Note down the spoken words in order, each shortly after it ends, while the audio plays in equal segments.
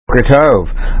Tov.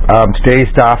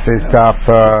 Today's daf is daf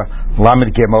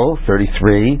Lamed Gimel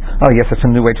 33. Oh yes, that's a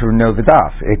new way to know the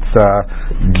daf. It's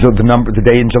the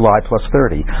day in July plus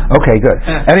 30. Okay, good.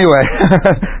 Anyway,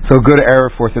 so good error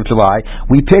 4th of July.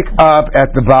 We pick up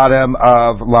at the bottom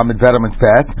of Lamed Vedamin's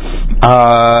Bet,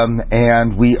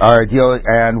 and we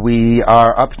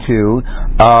are up to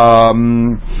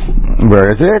where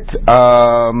is it?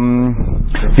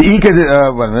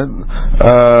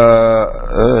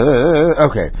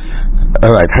 Okay.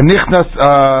 All right. Hanichnas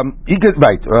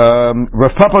right.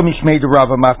 Rav Papa Mishmei de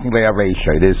Rava Masni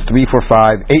Le'areisha. It is 3, 4,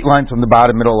 5, 8 lines from the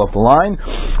bottom, middle of the line.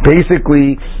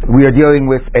 Basically, we are dealing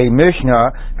with a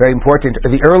Mishnah, very important.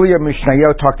 The earlier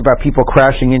Mishnayot talked about people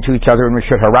crashing into each other in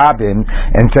Rishut Harabim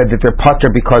and said that they're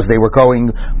putter because they were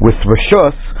going with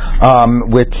Rishus,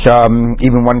 which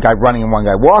even one guy running and one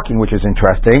guy walking, which is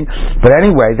interesting. But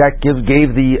anyway, that gave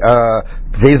the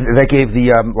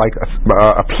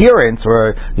appearance,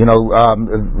 or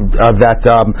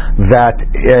that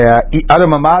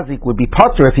Adam Amazik would be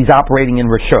putter if he's operating in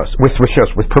Rishus,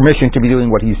 with permission to be doing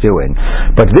what he's doing.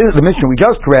 But the Mishnah we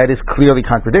just read clearly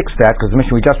contradicts that, because the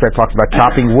Mishnah we just read talks about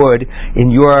chopping wood in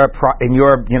your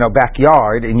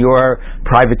backyard, in your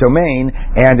private domain,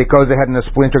 and it goes ahead and a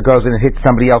splinter goes and it hits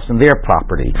somebody else in their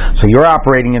property. So you're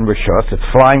operating in Rishus, it's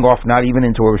flying off not even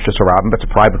into a Rishus Harabim, but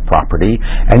it's a private property,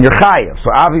 and you're chayiv. So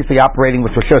obviously operating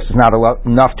with Rishus is not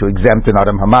enough to exempt an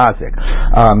Adam Hamazik.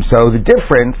 So the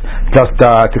difference, just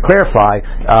to clarify,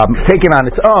 taken on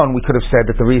its own, we could have said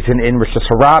that the reason in Rishus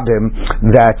Harabim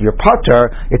that you're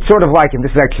putter, it's sort of like, and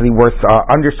this is actually worth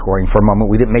underscoring for a moment,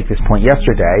 we didn't make this point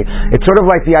yesterday, it's sort of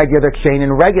like the idea that Shein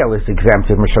and Regel is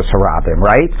exempt in Rishus Harabim,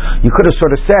 right? You could have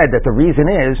sort of said that the reason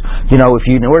is, if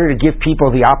you, in order to give people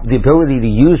the ability to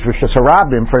use Rishus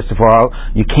Harabim, first of all,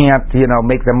 you can't,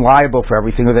 make them liable for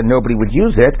everything, or that nobody would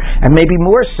use it, and maybe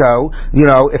more so,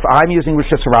 if I'm using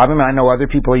Rishus Harabim, and I know other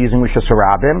people are using Rishus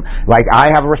Harabim, like I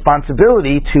have a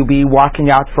responsibility to be watching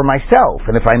out for myself,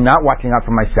 and if I'm not watching out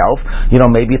for myself,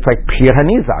 maybe it's like Pir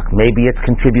Hanizak, maybe it's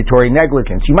contributory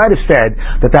negligence. You might have said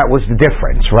that was the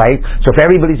difference, right? So if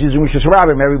everybody's using Rishus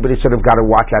Harabim, everybody's sort of got to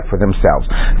watch out for themselves.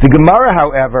 The Gemara,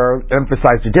 however,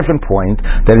 emphasized a different point,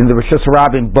 that in the Rishus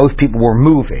Harabim, both people were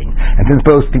moving, and since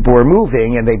both people were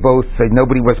moving, and they both said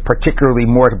nobody was particularly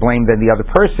more to blame than the other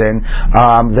person,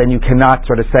 then you cannot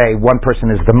sort of say one person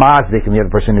is the Mazdik and the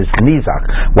other person is the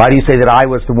Nizak. Why do you say that I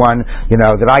was the one,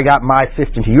 that I got my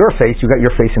fist into your face, you got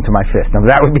your face into my fist? Now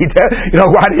that would be,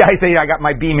 why did I say I got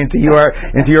my beam into your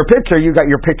picture, you got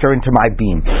your picture into my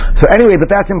beam? So anyway,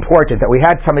 but that's important, that we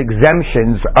had some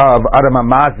exemptions of Adam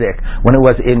Mazik when it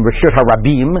was in Rishut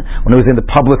Harabim, when it was in the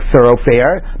public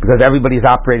thoroughfare, because everybody's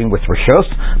operating with Rishus,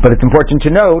 but it's important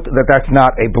to note that that's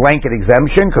not a blanket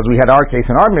exemption, because we had our case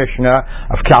in our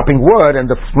Mishnah of chopping wood and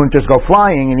the splinters go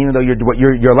flying, and even though you're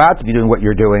allowed to be doing what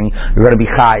you're doing, you're going to be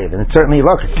chayiv. And it certainly,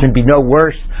 look, it should be no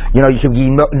worse, you should be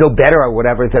no better or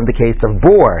whatever than the case of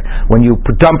bor. When you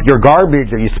dump your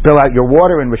garbage or you spill out your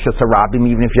water in Rishus Harabim,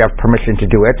 even if you have permission to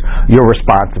do it, you're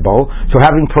responsible. So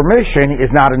having permission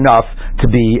is not enough to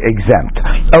be exempt.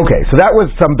 Okay, so that was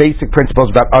some basic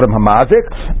principles about Adam Hamazik.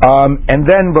 And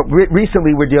then, but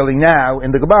recently we're dealing now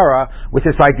in the Gemara with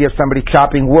this idea of somebody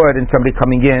chopping wood and somebody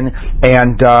coming in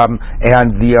and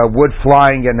the wood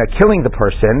flying and killing the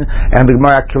person, and the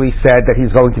Gemara actually said that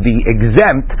he's going to be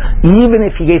exempt even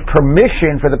if he gave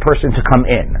permission for the person to come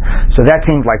in. So that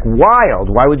seems like wild.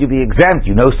 Why would you be exempt?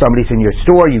 Somebody's in your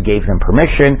store, you gave them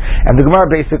permission, and the Gemara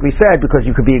basically said because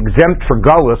you could be exempt for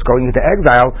Golus, going into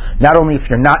exile, not only if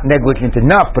you're not negligent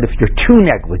enough, but if you're too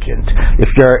negligent, if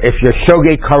you're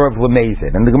Shogei Karav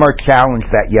Lemezin, and the Gemara challenged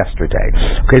that yesterday.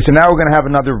 Okay, so now we're going to have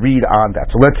another read on that.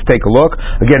 So let's take a look.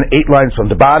 Again, 8 lines from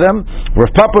the bottom.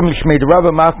 Rav Papa Mishmei de Rava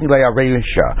Masni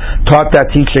Le'areisha taught that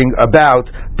teaching about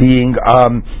being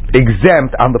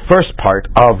exempt on the first part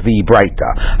of the Braita.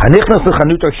 Hanichnas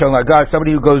lechanuto shel nagah,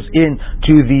 somebody who goes in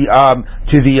to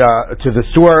the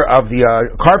store of the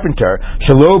carpenter,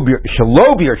 shelo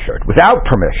b'yershut, without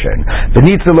permission,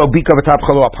 v'nitza lo bika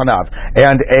v'tapchalo apanav,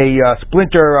 and a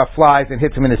splinter flies and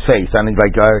hits him in his face, on his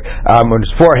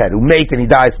forehead, umeit, and he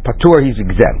dies, patur, he's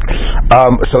exempt.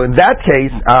 So in that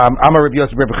case, Amar Rabbi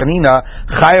Yosef Rabbi Chanina,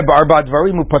 chaya b'arba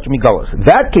dvarim upatur migalus. In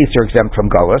that case, you're exempt from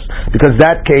galus, because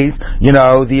that case,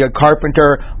 the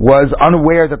carpenter was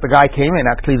unaware that the guy came in.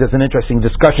 Actually, there's an interesting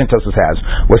discussion Tosfos has.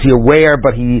 Was he aware,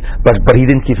 but he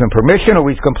didn't give him permission, or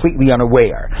was he completely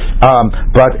unaware?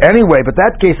 But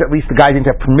that case, at least the guy didn't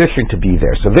have permission to be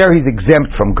there. So there he's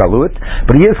exempt from galut,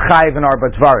 but he is chayiv in arba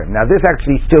dvarim. Now this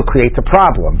actually still creates a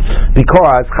problem,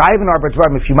 because chayiv in arba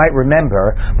dvarim, if you might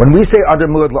remember, when we say adar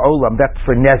muad la'olam, that's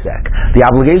for nezek. The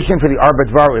obligation for the arba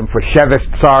dvarim for shevet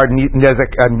tsar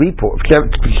nezek and ripur,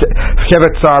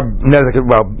 shevet tsar nezek and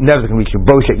ripur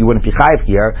boshet, you wouldn't be chayiv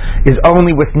here, is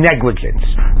only with negligence,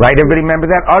 right? Everybody remember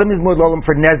that? Adam is muad la'olam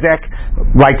for nezek,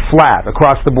 like flat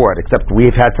across the board, except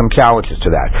we've had some challenges to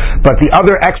that. But the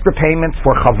other extra payments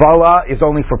for chavala is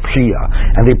only for pshia,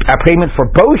 and the payment for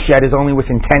boshet is only with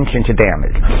intention to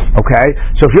damage. Okay,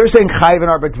 so if you're saying chayiv and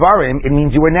arba dvarim, it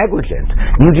means you were negligent.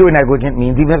 Means you were negligent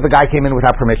means even if the guy came in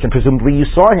without permission, presumably you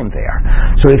saw him there.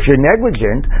 So if you're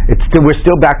negligent, we're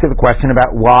still back to the question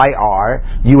about why are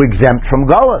you exempt from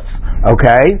galus?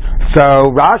 Okay, so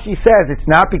Rashi says it's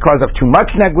not because of too much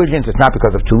negligence, it's not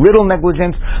because of too little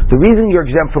negligence. The reason you're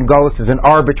exempt from galus is an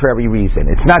arbitrary reason.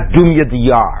 It's not dumya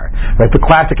diyar. Right? The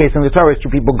classic case in the Torah is two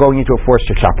people going into a forest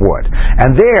to chop wood,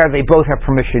 and there they both have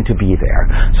permission to be there.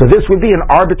 So this would be an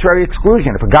arbitrary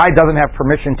exclusion. If a guy doesn't have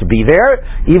permission to be there,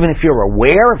 even if you're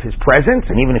aware of his presence,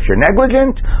 and even if you're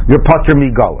negligent, you're patur mi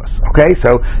galus. Okay,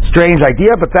 so strange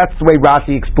idea, but that's the way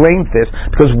Rashi explains this,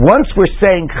 because once we're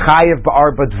saying chayiv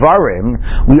ba'arba dvarim,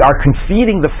 we are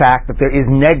conceding the fact that there is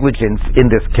negligence in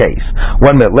this case.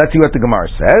 1 minute, let's see what the Gemara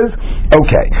says.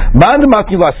 Okay,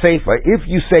 if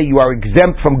you say you are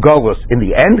exempt from galus in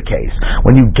the end case,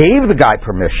 when you gave the guy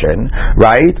permission,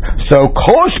 right? So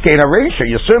koshkein aresha,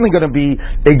 you're certainly going to be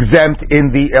exempt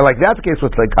in the, like that's the case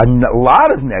with like a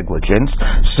lot of negligence.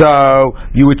 So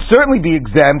you would certainly be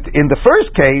exempt in the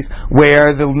first case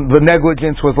where the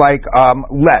negligence was like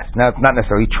less. Now it's not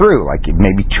necessarily true. Like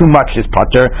maybe too much is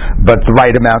patur, but the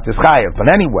right amount is chayav.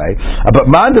 But anyway, but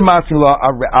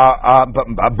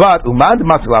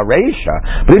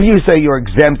if you say you're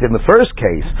exempt in the first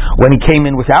case when he came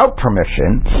in without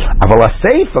permission,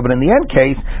 but in the end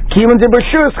case,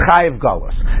 chayav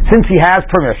galus. Since he has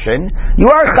permission, you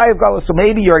are chayav galus. So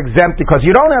maybe you're exempt because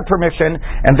you don't have permission,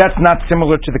 and that's not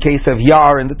similar to the case of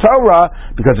yar in the Torah,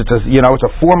 because it's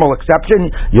a formal exception.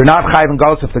 You're not chayav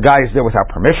galus if the guy is there without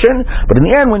permission. But in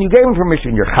the end, when you gave him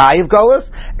permission, you're chayav galus.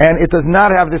 And it does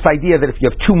not have this idea that if you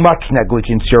have too much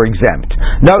negligence, you're exempt.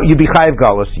 No, you'd be chayav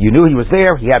galus. You knew he was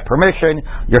there, he had permission,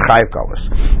 you're chayav galus.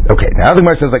 Okay, now the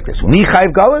Gemara says like this: when he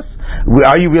chayav galus,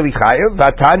 are you really chayav?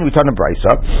 Vatan, we turn to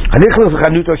brisa.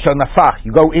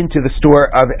 You go into the store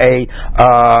of a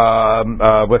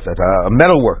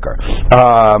metal worker.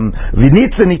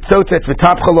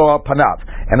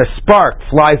 And a spark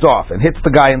flies off and hits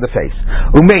the guy in the face.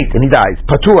 Umeit, and he dies.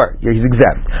 Patur, he's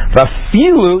exempt.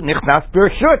 Vafilu nichnas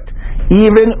birshut,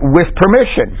 even with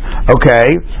permission. Okay,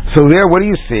 so there, what do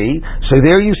you see? So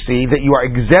there you see that you are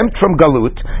exempt from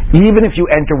galut, even if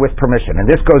you enter with permission. And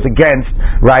this goes against,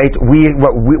 right?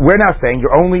 We're now saying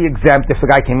you're only exempt if the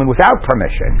guy came in without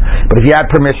permission. But if you had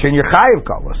permission, you're chayav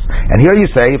galus. And here you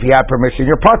say if you had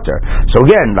permission, you're patur. So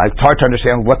again, it's hard to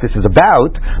understand what this is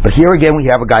about. But here again,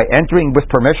 we have a guy entering with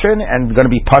permission and going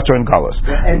to be patur and galus.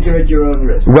 Enter at your own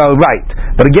risk. Well, right.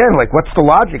 But again, like, what's the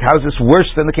logic? How is this worse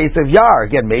than the case of yar?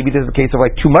 Again, maybe this is a case of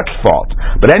like too much fault.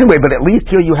 But anyway, but at least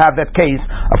here you have that case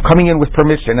of coming in with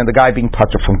permission and the guy being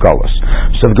patur from galus.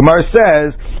 So the Gemara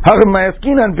says,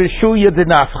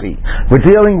 we're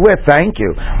dealing with, thank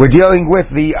you, we're dealing with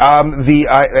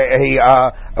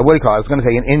what do you call it? I was going to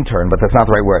say an intern, but that's not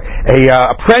the right word.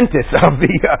 Apprentice of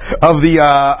the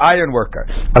iron worker.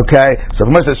 Okay, so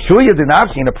the Gemara says, "Shuya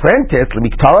dinavshi, an apprentice,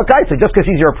 l'miktalakai." So just because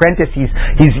he's your apprentice, you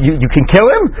can kill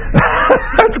him.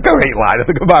 That's a great line of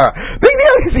the Gemara. Big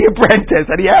deal, he's the apprentice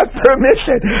and he has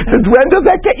permission. Since when does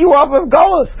that get you off of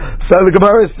galus? So the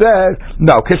Gemara says,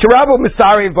 "No, kisharabu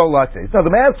misari volase." So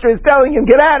the master is telling him,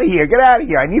 "Get out of here, get out of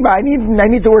here. I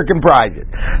need to work in private."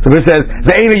 So it says,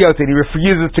 "Ve'ena yotzei," he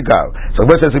refuses to go. So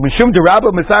it says, "Mishum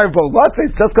derabba misari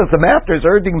volase." Just because the master is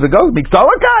urging him to go,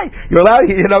 miktalakai, you're allowed.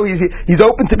 He's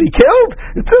open to be killed.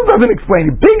 It still doesn't explain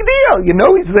it. Big deal. You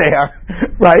know he's there,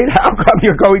 right? How come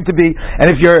you're going to be?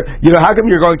 And if you're, how come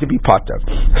you're going to be patur?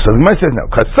 So the Gemara says no.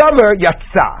 Kasaver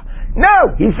yatsa.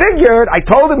 No, he figured I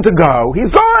told him to go.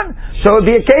 He's gone. So it'd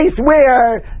be a case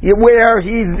where he's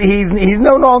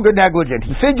no longer negligent.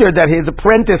 He figured that his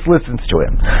apprentice listens to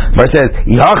him. But it says,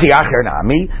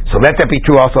 so let that be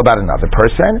true also about another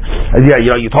person.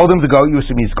 You told him to go, you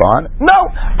assume he's gone. No.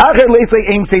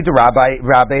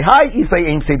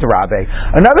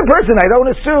 Another person, I don't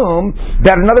assume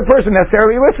that another person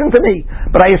necessarily listened to me,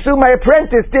 but I assume my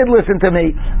apprentice did listen to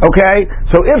me. Okay?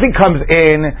 So if he comes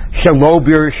in, shelo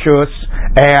b'rishus,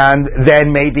 and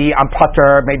then maybe I'm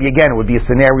putter, maybe again it would be a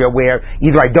scenario where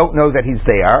either I don't know that he's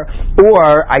there,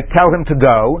 or I tell him to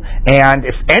go, and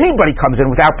if anybody comes in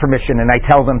without permission and I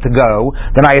tell them to go,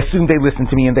 then I assume they listened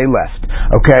to me and they left.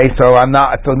 Okay, so I'm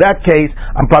not. So in that case,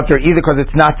 I'm putter either because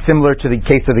it's not similar to the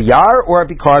case of the yar, or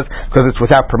because it's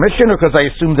without permission, or because I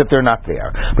assume that they're not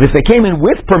there. But if they came in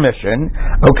with permission,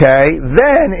 okay,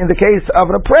 then in the case of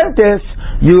an apprentice,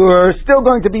 you're still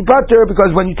going to be putter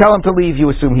because when you tell him to leave,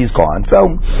 you assume he's gone. So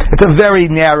it's a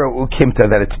very narrow ukimta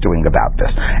that it's doing about this.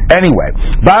 Anyway,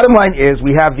 bottom line is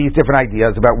we have these different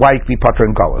ideas about why you can be putter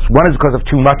and gullus. One is because of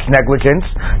too much negligence,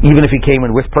 even if he came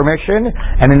in with permission,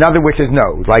 and another which is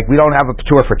no. Like, we don't have a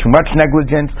patur for too much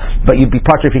negligence, but you'd be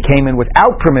putter if he came in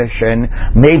without permission,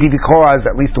 maybe because,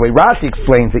 at least the way Rashi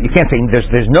explains it, you can't say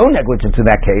there's no negligence in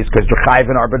that case, because you're chayv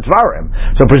and arba dvarim.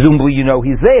 So presumably you know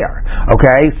he's there.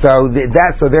 Okay? So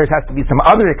there has to be some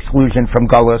other exclusion from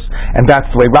gullus, and that's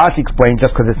the way Rashi explains,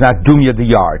 just because it's not dumya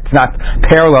diyar. It's not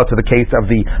parallel to the case of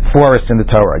the forest in the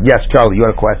Torah. Yes, Charlie, you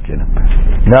had a question?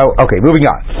 No? Okay, moving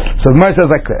on. So the Gemara says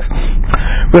like this.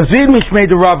 Razid mishmei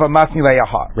de Rava masni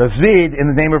le'yaha. Razid, in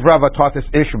the name of Rava, taught this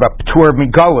issue about p'tur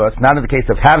migulus, not in the case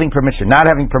of having permission, not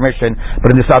having permission,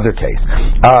 but in this other case.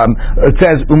 It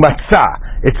says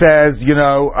umatzah. It says,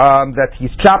 that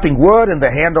he's chopping wood and the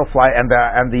handle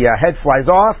and the head flies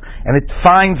off, and it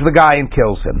finds the guy and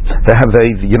kills him. The head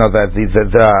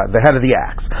of the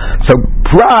axe. So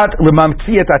prat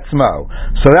lemamtziat atzmo.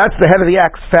 So that's the head of the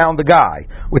axe found the guy,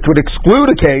 which would exclude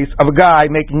a case of a guy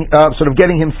making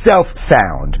getting himself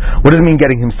found. What does it mean,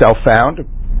 getting himself found?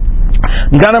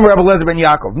 You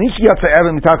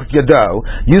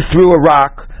threw a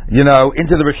rock,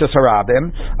 into the Rishus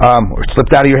Harabim, or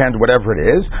slipped out of your hand, whatever it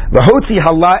is. V'hotzi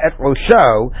hala et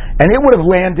rosho, and it would have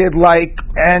landed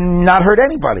and not hurt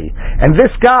anybody. And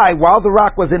this guy, while the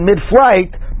rock was in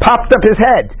mid-flight, popped up his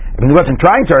head. He wasn't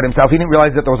trying to hurt himself. He didn't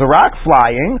realize that there was a rock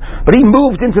flying, but he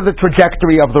moved into the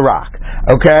trajectory of the rock.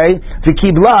 Okay? To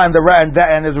Kibla, and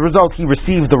as a result, he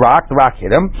received the rock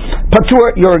hit him.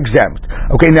 Patur, you're exempt.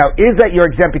 Okay, now, is that you're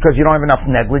exempt because you don't have enough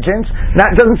negligence?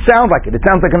 It doesn't sound like it. It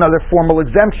sounds like another formal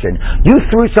exemption. You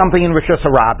threw something in Rishus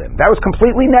Harabim. That was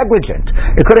completely negligent.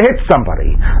 It could have hit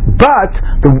somebody. But,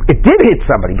 it did hit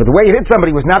somebody, but the way it hit somebody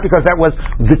was not because that was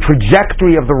the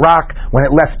trajectory of the rock when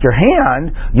it left your hand.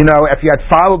 If you had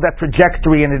followed that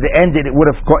trajectory and it ended, it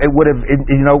would have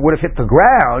hit the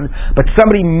ground, but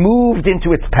somebody moved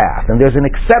into its path. And there's an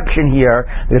exception here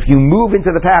that if you move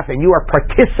into the path and you are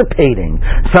participating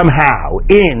somehow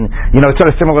in, it's sort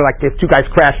of similar like if two guys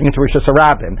crashing into Rishus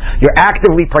Harabim, you're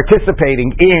actively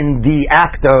participating in the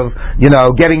act of,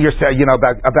 getting yourself,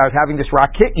 about having this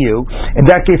rock hit you. In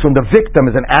that case, when the victim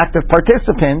is an active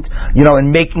participant, and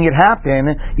making it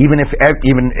happen, even if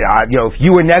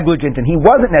you were negligent and he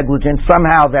wasn't negligent,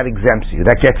 somehow that exempts you.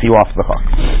 That gets you off the hook.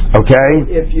 Okay?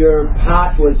 If your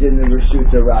pot was in the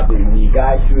Rishut Harabim and you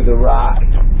guy threw the rock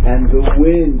and the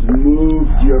wind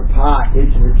moved your pot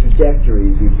into the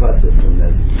trajectory, you put it from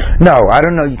Nezek. No, I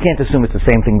don't know. You can't assume it's the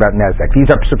same thing about Nezek.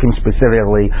 These are speaking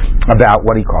specifically about,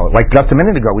 what do you call it? Like just a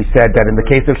minute ago we said that in the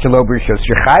case of Shelo B'Rishus,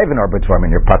 you're chayv and arba dvarim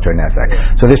and you're patur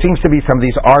Nezek. So there seems to be some of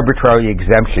these arbitrary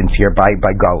exemptions here by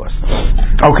gullus.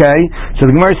 Okay?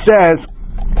 So the Gemara says,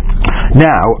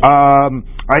 now,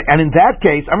 and in that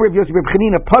case, I'm Rabbi Yossi Reb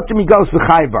Chanina, patur migolus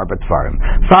v'chayv arba dvarim.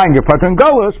 Fine, you're patur and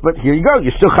golus, but here you go,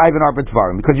 you're still chayv and arba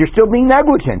dvarim because you're still being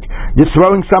negligent. You're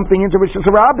throwing something into Rishus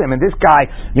Harabim, and this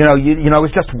guy,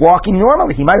 is just walking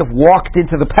normally. He might have walked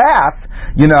into the path,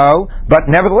 but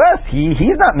nevertheless,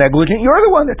 he's not negligent. You're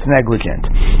the one that's negligent.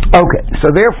 Okay, so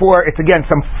therefore, it's again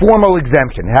some formal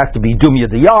exemption. It has to be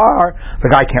dumya diyar. The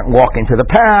guy can't walk into the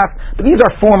path, but these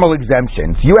are formal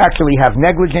exemptions. You actually have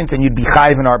negligence, and you'd be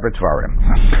chayv and arba dvarim.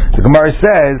 The Gemara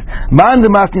says, "Man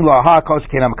demasni laha kos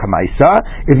kenam kamaisa."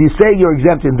 If you say you're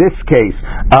exempt in this case,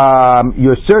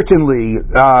 you're certainly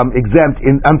exempt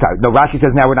in. I'm sorry. No, Rashi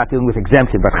says now we're not dealing with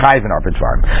exempted, but chayiv in arba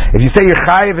dvarim. If you say you're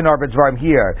chayiv in arba dvarim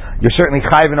here, you're certainly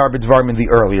chayiv in arba dvarim in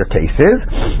the earlier cases.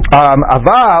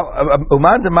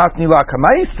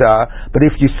 But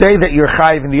if you say that you're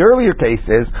chayiv in the earlier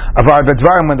cases of arba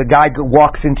dvarim, when the guy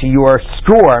walks into your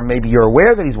store, maybe you're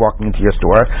aware that he's walking into your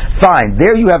store. Fine,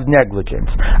 there you have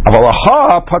negligence.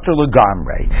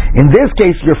 In this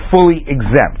case, you're fully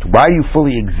exempt. Why are you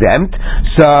fully exempt?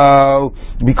 So,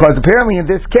 because apparently in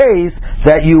this case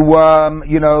that you were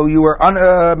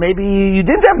maybe you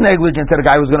didn't have negligence that a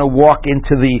guy was going to walk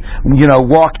into the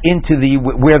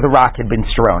where the rock had been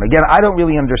strewn. Again, I don't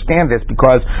really understand this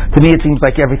because to me it seems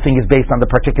like everything is based on the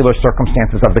particular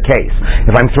circumstances of the case.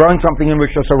 If I'm throwing something in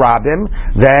Rishos Harabim,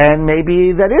 then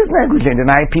maybe that is negligent,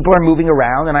 and people are moving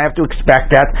around, and I have to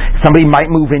expect that somebody might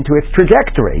move into its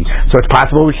trajectory. So it's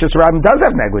possible Rishos Harabim does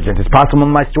have negligence. It's possible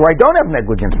in my store I don't have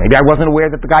negligence. Maybe I wasn't aware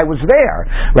that the guy was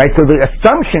there. Right, so the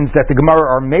assumptions that the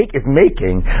Gemara is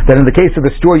making that in the case of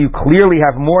the store you clearly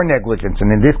have more negligence,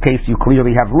 and in this case you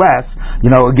clearly have less.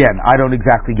 Again, I don't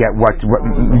exactly get why.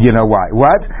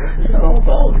 What?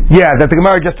 Yeah, that the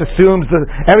Gemara just assumes that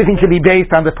everything should be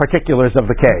based on the particulars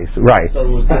of the case. Right. So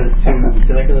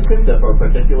to make an assumption for a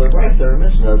particular brisa or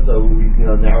mishnah, so we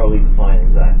narrowly define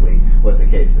exactly what the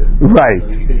case is. Right.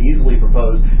 So you could easily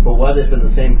propose, but what if in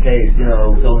the same case,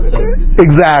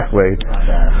 exactly.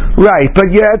 Right, but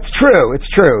yeah, it's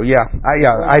true. Yeah,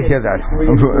 I hear that.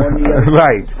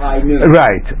 Right.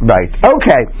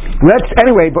 Okay.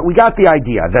 But we got the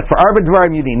idea that for arba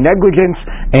dvarim you need negligence,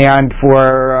 and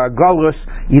for galus,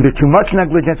 either too much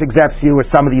negligence exempts you, or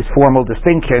some of these formal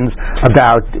distinctions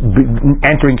about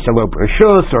entering shalom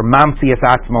rishus or mamtzias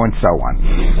atzmo and so on.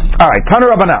 All right, Tana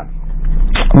Rabbanan.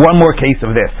 One more case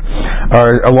of this,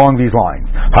 along these lines.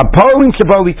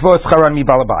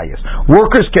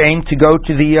 Workers came to go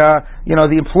to the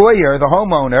employer, the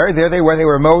homeowner. There they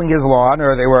were mowing his lawn,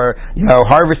 or they were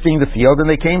harvesting the field, and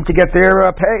they came to get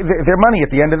their their money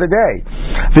at the end of the day.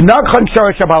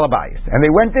 And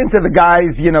they went into the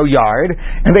guy's yard,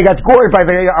 and they got gored by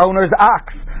the owner's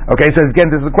ox. Okay, so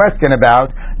again, this is a question about,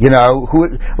 who,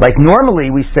 like normally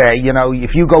we say,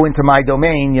 if you go into my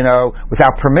domain,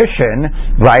 without permission,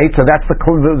 right? So that's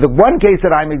the one case that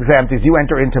I'm exempt is you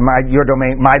enter into my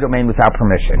domain without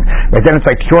permission. Right? Then it's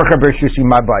like,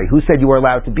 who said you were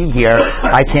allowed to be here?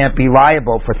 I can't be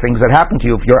liable for things that happen to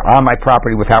you if you're on my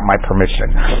property without my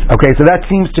permission. Okay, so that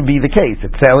seems to be the case.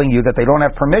 It's telling you that they don't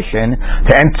have permission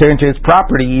to enter into his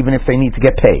property even if they need to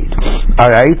get paid. All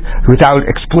right? Without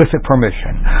explicit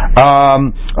permission.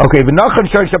 Okay, v'nachan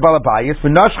shor shabalabayis,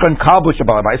 v'nashchan kalbu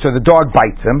shabalabayis, so the dog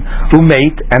bites him, who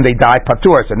mate, and they die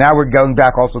patur. So now we're going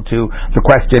back also to the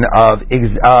question of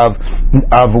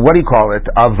what do you call it,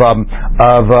 of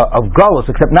gullus,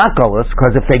 except not gullus,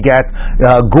 because if they get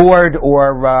gored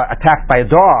or attacked by a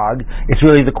dog, it's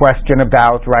really the question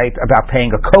about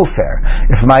paying a kofar.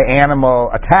 If my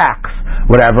animal attacks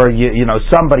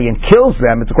somebody and kills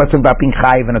them, it's a question about being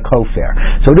chayiv and a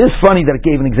kofar. So it is funny that it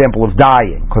gave an example of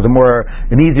dying, because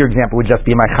an easier example would just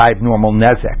be my chayiv normal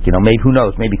nezek. Maybe, who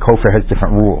knows, maybe kofar has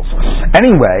different rules.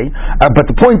 Anyway, but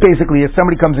the point basically is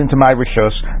somebody comes into my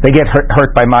rishus, they get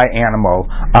hurt by my animal,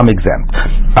 I'm exempt.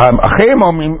 No,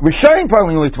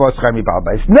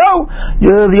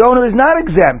 the owner is not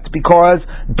exempt, because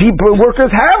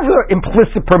workers have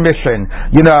implicit permission.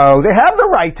 They have the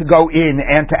right to go in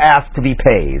and to ask to be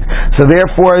paid. So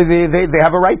therefore they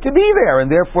have a right to be there,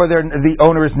 and therefore the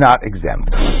owner is not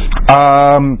exempt.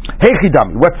 Hey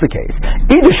Chidami, what's the case?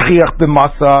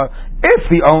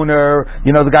 If the owner,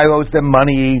 the guy who owes them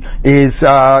money is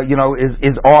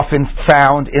often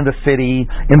found in the city,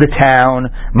 in the town,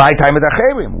 my time of the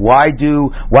acherim. Why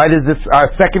does this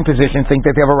second position think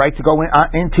that they have a right to go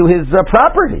into his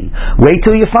property? Wait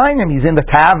till you find him. He's in the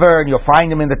tavern. You'll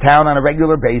find him in the town on a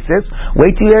regular basis.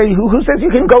 Wait till who says you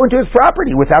can go into his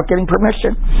property without getting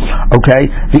permission? Okay,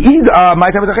 my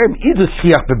time of the acherim is a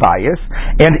shiach bebayis,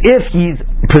 and if he's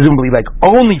presumably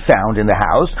only found in the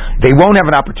house, they won't have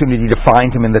an opportunity to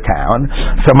find him in the town.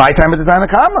 So my time is the Bava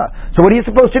Kamma. So what are you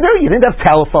supposed to do? You didn't have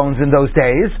telephones in those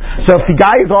days. So if the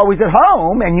guy is always at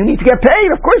home and you need to get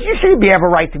paid, of course you should have a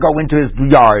right to go into his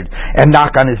yard and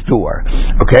knock on his door.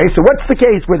 Okay, so what's the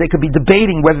case where they could be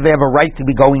debating whether they have a right to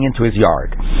be going into his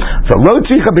yard? So lo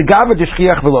tzricha begava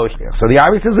d'shchiach v'lo shchiach. So the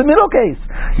obvious is the middle case.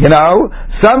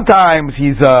 Sometimes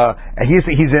he's in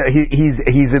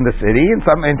the city and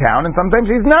in town, and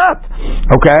sometimes he's not.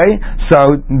 Okay,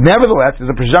 so nevertheless, there's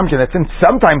a presumption that since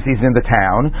sometimes he's in the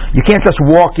town, you can't just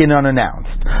walk in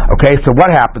unannounced. Okay, so what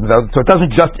happens though? So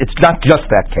it's not just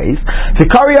that case.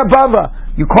 Sikari Bava.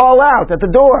 you call out at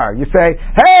the door. You say,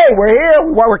 hey, we're here,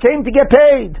 we came to get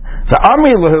paid. So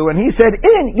Amri Lahu, and he said,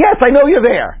 yes, I know you're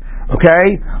there.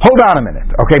 Okay? Hold on a minute.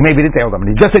 Okay, maybe he didn't say hold on a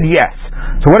minute. He just said yes.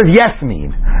 So what does yes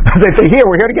mean? They say, here,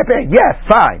 we're here to get paid. Yes,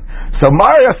 fine. So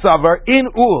Maria Savar in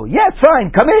Ul. Yes,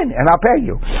 fine, come in and I'll pay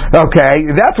you.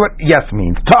 Okay, that's what yes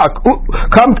means. Talk,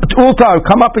 come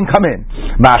up and come in.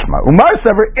 Mashma. Umar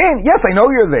Savar in. Yes, I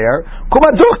know you're there.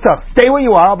 Kuma duchtach. Stay where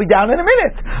you are. I'll be down in a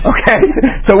minute. Okay.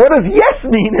 So what does yes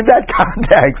mean in that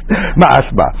context?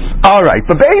 Mashma. All right.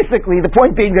 So basically, the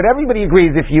point being that everybody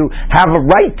agrees if you have a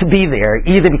right to be there,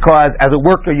 either because as a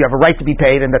worker you have a right to be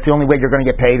paid, and that's the only way you're going to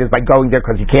get paid is by going there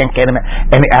because you can't get him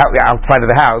outside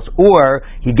of the house, or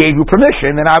he gave you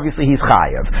permission, then obviously he's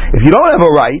chayav. If you don't have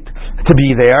a right to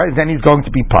be there, then he's going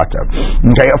to be patur.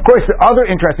 Okay. Of course, the other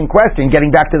interesting question, getting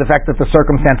back to the fact that the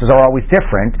circumstances are always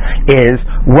different, is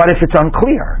what if it's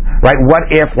unclear, right?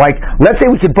 What if, let's say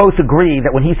we could both agree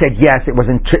that when he said yes, it was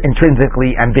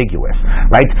intrinsically ambiguous,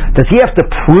 right? Does he have to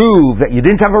prove that you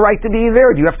didn't have a right to be there?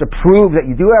 Or do you have to prove that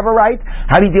you do have a right?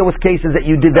 How do you deal with cases that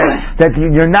you did that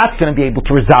you're not going to be able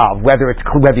to resolve whether it's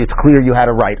clear you had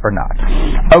a right or not?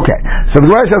 Okay, so the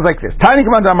Gemara says like this: Tani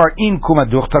Kaman Damar in Kuma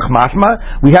Duchtach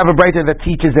Mashma. We have a brayta that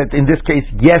teaches that in this case,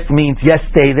 yes means yes,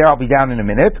 stay there. I'll be down in a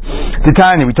minute. The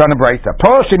Tani, we turn to brayta. A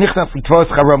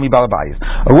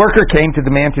worker came to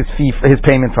demand his fee, his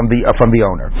payment from the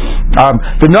owner.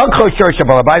 The Nagcho Shor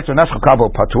Shabalabais or Nashcho Kabo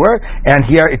Patur, and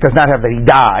here it does not have that he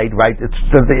died, right?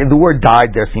 The word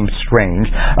died there seems strange.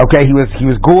 Okay, he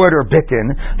was gored or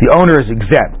bitten. The owner is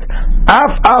exempt.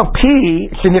 Af al pi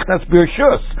shenichnas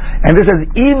birshus, and this is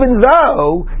even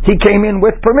though he came in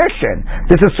with permission.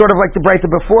 This is sort of like the brayta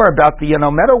before about the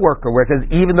metal worker, where it says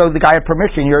even though the guy had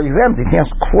permission, you're exempt. It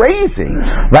sounds crazy,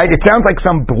 right? It sounds like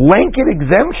some blanket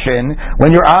exemption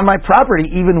when you're on my property,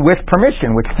 even with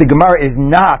permission, which the Gemara is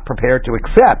not prepared to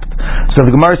accept. So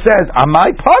the Gemara says, "Am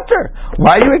I patur?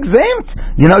 Why are you exempt?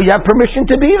 You have permission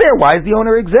to be there. Why is the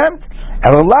owner exempt?"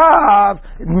 Elalav,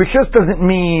 Mishus doesn't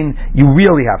mean you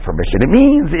really have permission. It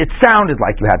means it sounded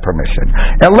like you had permission.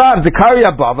 Elalav,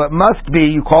 Zakaria Bava, must be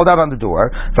you called out on the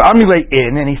door. So Amilay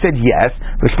in, and he said yes.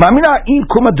 Yes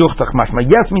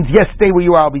means yes, stay where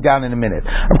you are, I'll be down in a minute.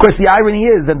 Of course, the irony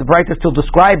is that the Braita still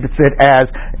describes it as,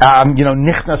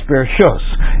 nichnas bershus.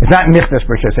 It's not nichnas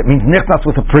bershus. It means nichnas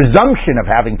with a presumption of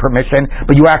having permission,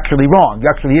 but you're actually wrong. You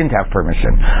actually didn't have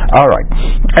permission. All right.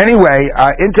 Anyway,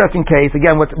 interesting case.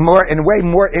 Again, what's more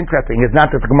interesting is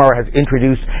not that the Gemara has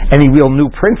introduced any real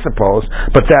new principles,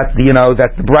 but that the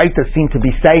Braita seem to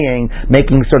be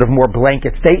making sort of more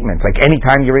blanket statements. Like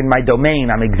anytime you're in my domain,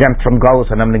 I'm exempt from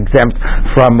galus and I'm exempt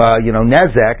from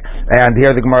nezek. And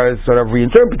here the Gemara is sort of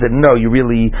reinterpreted. No, it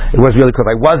was really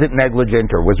because I wasn't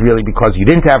negligent, or it was really because you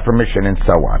didn't have permission, and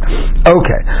so on.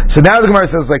 Okay, so now the Gemara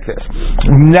says like this.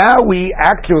 Now we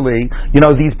actually,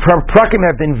 these prakim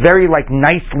have been very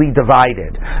nicely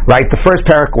divided. Right, the first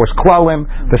parak was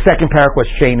the second parak was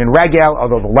Shein and Regel,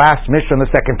 although the last mission in the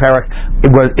second parak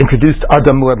it was introduced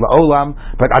Adam Muad La'olam,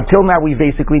 but until now we've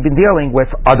basically been dealing with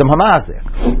Adam Hamazik.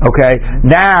 Okay,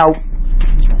 now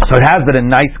so it has been a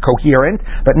nice coherent,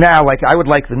 but now I would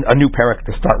like a new parak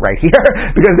to start right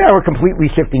here, because now we're completely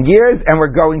shifting gears and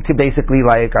we're going to basically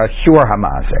a Shur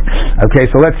Hamazik. Okay,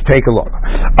 so let's take a look.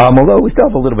 Although we still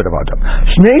have a little bit of Adam.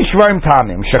 Shnei Shvarim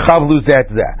Tamim Shechavlu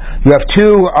Zet Zeh. You have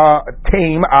two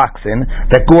tame oxen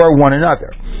that gore one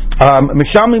another.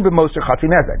 Mishamim b'moser chatzi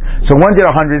nezek. So one did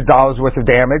 $100 worth of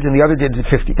damage, and the other did $20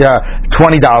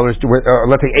 worth,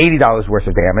 let's say $80 worth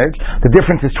of damage. The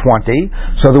difference is 20.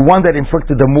 So the one that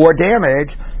inflicted the more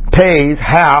damage pays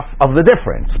half of the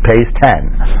difference, pays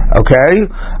 10. Okay?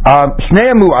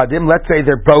 Shnei mu'adim, let's say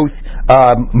they're both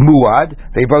mu'ad,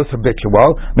 they both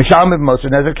habitual. Mishamim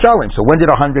b'moser nezek shalim. So one did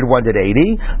 100, one did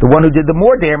 80. The one who did the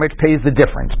more damage pays the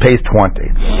difference, pays 20.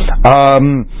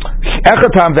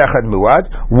 Echad tam v'echad mu'ad.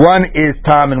 One is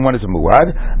tam and one is a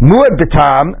mu'ad. Mu'ad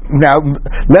b'tam. Now,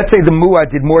 let's say the mu'ad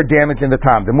did more damage than the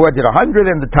tam. The mu'ad did 100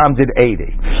 and the tam did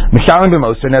 80. Mishamim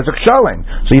b'moser nezek shalim.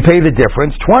 So you pay the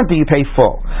difference. 20 you pay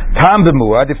full. Tam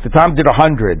b'mu'ad. If the tam did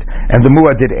 100 and the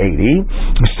mu'ad did 80,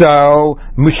 so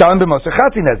mishamim b'moser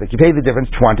chatzi nezek. You pay the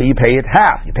difference 20. You pay it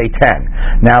half. You pay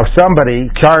 10. Now somebody,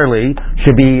 Charlie,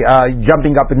 should be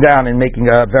jumping up and down and making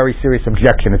a very serious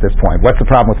objection at this point. What's the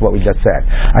problem with what we just said?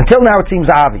 Until now it seems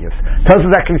obvious. Tosfos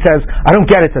actually says, I don't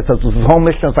get it. This whole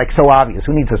Mishnah is so obvious.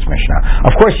 Who needs this Mishnah?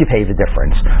 Of course you pay the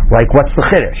difference. What's the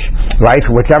chiddush? Right?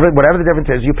 Whatever the difference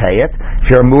is, you pay it.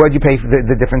 If you're a mu'ad, you pay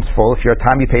the difference full. If you're a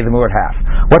tam, you pay the mu'ad half.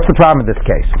 What's the problem in this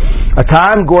case? A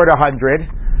tam gored 100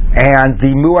 and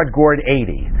the mu'ad gored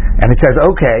 80. And it says,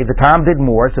 okay, the tam did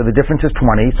more, so the difference is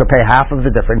 20, so pay half of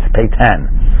the difference, pay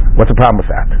 10. What's the problem with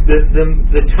that?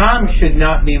 The Tom should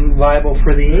not be liable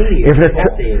for the 80.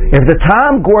 If the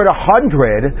Tom gored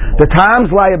 100, the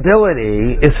Tom's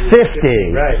liability is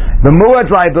 50. Right. The Muad's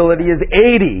liability is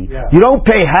 80. Yeah. You don't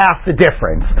pay half the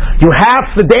difference. You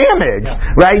half the damage,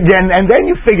 right? And then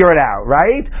you figure it out,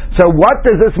 right? So what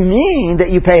does this mean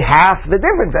that you pay half the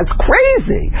difference? That's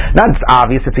crazy. Not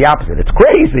obvious, it's the opposite. It's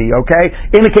crazy, okay?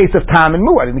 In the case of Tom and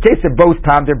Muad. In the case of both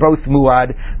Tom, they're both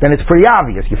Muad, then it's pretty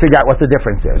obvious. You figure out what the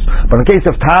difference is. But in the case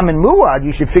of Tom and Muad,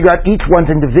 you should figure out each one's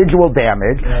individual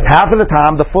damage, half of the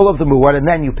Tom, the full of the Muad, and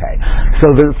then you pay.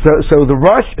 So the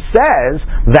Rosh says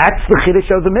that's the Chiddush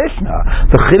of the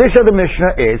Mishnah. The Chiddush of the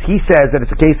Mishnah is, he says that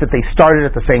it's a case that they started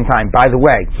at the same time. By the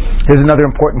way, here's another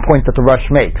important point that the Rosh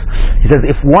makes. He says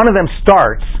if one of them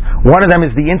starts, one of them is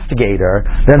the instigator,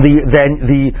 then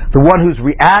the one who's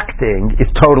reacting is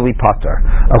totally putter.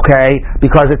 Okay?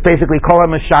 Because it's basically kol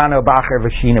mashano bacher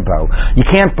v'shinabo. You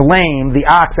can't blame the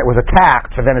ox that was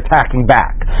attacked for then attacking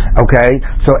back. Okay?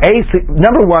 So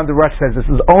number one, the Rosh says this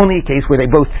is only a case where they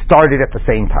both started at the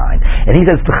same time. And he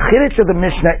says the chiddush of the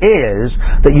Mishnah is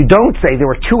that you don't say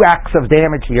there were two acts of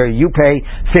damage here, you pay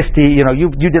 50, you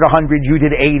did 100, you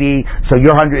did 80, so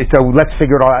you're 100, so let's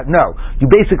figure it all out. No. You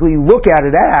basically look at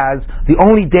it as the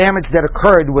only damage that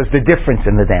occurred was the difference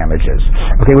in the damages.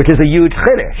 Okay, which is a huge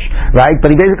chiddush, right?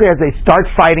 But he basically has they start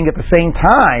fighting at the same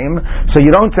time, so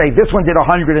you don't say this one did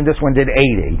 100 and this one did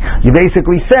 80. You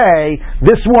basically say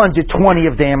this one did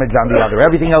 20 of damage on the other.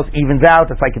 Everything else evens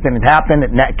out. It's like it didn't happen.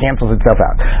 It cancels itself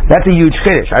out. That's a huge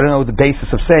chiddush. I don't know the basis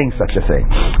of saying such a thing,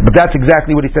 but that's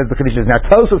exactly what he says the chiddush is. Now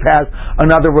Tosfos has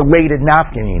another related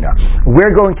nafkamina.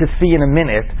 We're going to see in a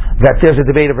minute that there's a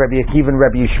debate of Rabbi Akiva and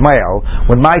Rabbi Yishmael.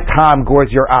 When my Tom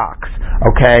gores your ox,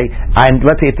 okay, and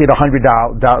let's say it did $100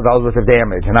 worth of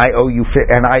damage, and I owe you 50.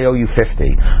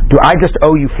 Do I just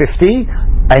owe you 50?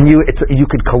 And you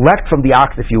could collect from the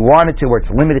ox if you wanted to, or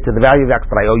it's limited to the value of the ox,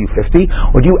 but I owe you 50?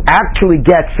 Or do you actually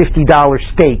get $50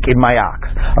 stake in my ox?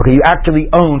 Okay, you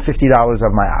actually own $50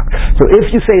 of my ox. So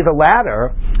if you say the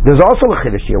latter, there's also a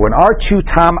chiddush here. When our two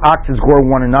Tom oxes gore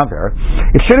one another,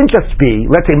 it shouldn't just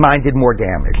be, let's say mine did more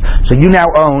damage, so you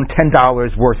now own $10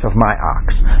 worth of my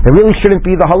ox. It really shouldn't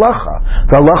be the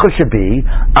halacha. The halacha should be,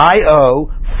 I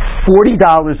owe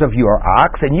 $40 of your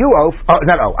ox, and you owe,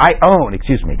 I own,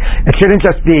 excuse me. It shouldn't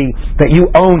just be that you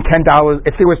own $10,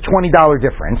 if there was $20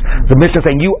 difference, the Mishnah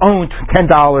saying you own $10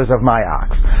 of my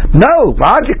ox. No,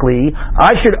 logically,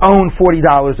 I should own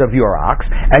 $40 of your ox,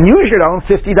 and you should own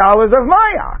 $50 of my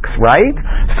ox, right?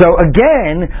 So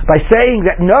again, by saying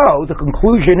that no, the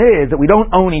conclusion is that we don't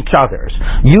own each other's.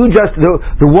 You just,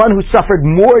 the one who suffered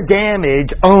more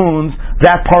damage owns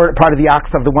that part of the ox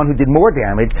of the one who did more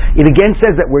damage. It again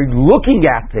says that we're looking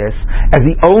at this as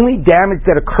the only damage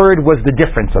that occurred was the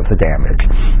difference of the damage,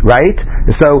 right?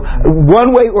 So one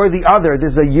way or the other,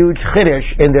 there's a huge chiddush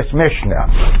in this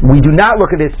Mishnah. We do not look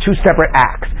at it as two separate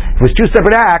acts. If it was two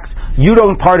separate acts, you'd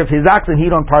own part of his ox and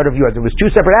he'd own part of yours. If it was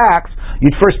two separate acts,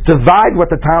 you'd first divide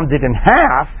what the Tom did in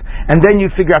half, and then you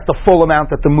figure out the full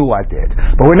amount that the Muad did.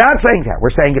 But we're not saying that.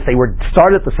 We're saying if they were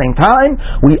started at the same time,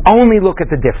 we only look at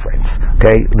the difference.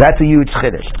 Okay? That's a huge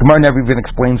chiddush. The Gemara never even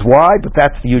explains why, but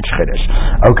that's the huge chiddush.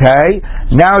 Okay?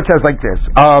 Now it says like this.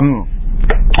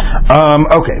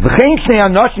 Okay.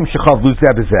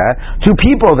 Two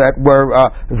people that were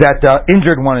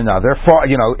injured one another,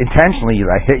 intentionally,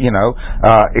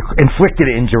 inflicted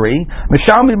injury.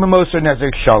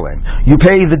 You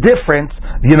pay the difference,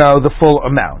 the full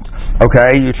amount.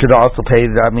 Okay, you should also pay.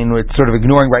 It's sort of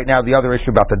ignoring right now the other issue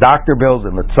about the doctor bills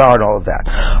and the tsar and all of that.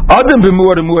 Now,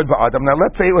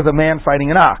 let's say it was a man fighting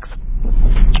an ox,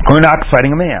 or an ox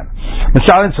fighting a man.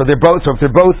 So they're both. So if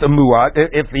they're both a muad,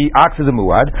 if the ox is a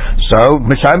muad, so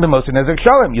mishalim b'moser nezek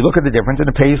shalom. You look at the difference and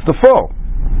it pays the full.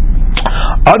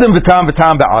 Adam v'tam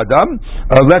ba'adam.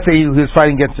 Let's say he was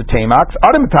fighting against a tame ox.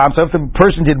 Adam v'tam. So if the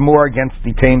person did more against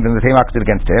the tame than the tame ox did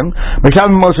against him,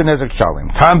 mishalim b'moser nezek shalom.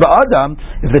 Tam ba'adam.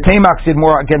 If the tame ox did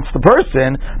more against the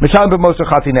person, mishalim b'moser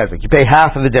chati nezek. You pay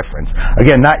half of the difference.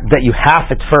 Again, not that you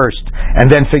half it first and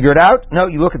then figure it out.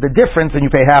 No, you look at the difference and you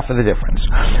pay half of the difference.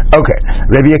 Okay.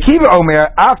 Rabbi Akiva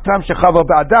Omer Aftam shechavo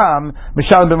ba'adam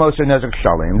mishalim b'moser nezek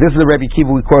shalom. This is the Rabbi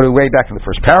Akiva we quoted way back in the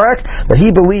first parak, that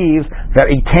he believes that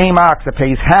a tame ox ox, it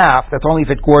pays half. That's only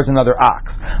if it gores another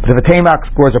ox. But if a tame ox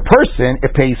gores a person,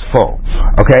 it pays full.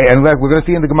 Okay, and we're going to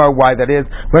see in the Gemara why that is.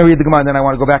 We're going to read the Gemara, and then I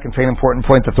want to go back and say an important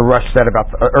point that the Rush said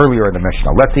about earlier in the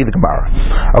Mishnah. Let's see the Gemara.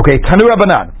 Okay, Tanu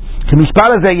Rabbanan. So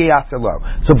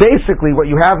basically, what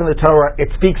you have in the Torah,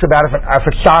 it speaks about if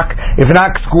an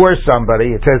ox scores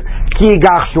somebody, it says ki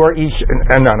gach shor ish.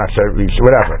 No, not shor ish.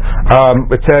 Whatever.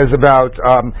 It says about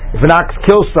if an ox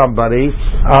kills somebody.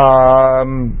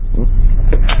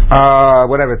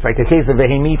 Whatever, it's like a case of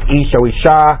vehemit ish o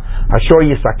isha hashor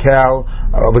yisakel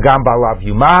v'gam balav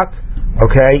yumat.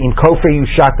 Okay, in kofer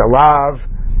yushat alav.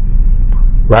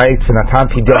 Right, so natan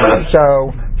pidyon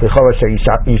isho v'chol asher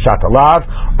yishat alav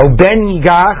o ben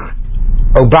yigach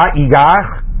o bat yigach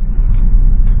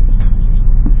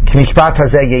k'mishpat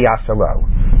hazeh yeyaselo.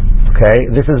 Okay,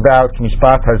 this is about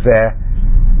k'mishpat hazeh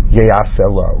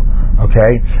yeyaselo.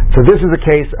 Okay, so this is a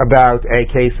case about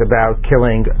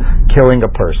killing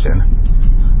a person,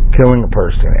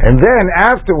 and then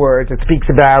afterwards it speaks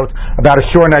about a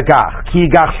shor nagach ki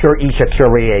gach shor ish et shor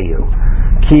reyehu,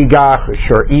 ki gach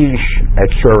shor ish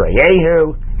et shor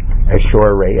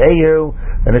reyehu,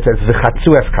 and it says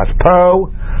v'chatzu es kaspo.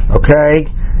 Okay,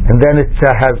 and then it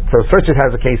has, so first it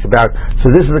has a case about,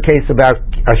 so this is a case about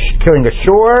killing a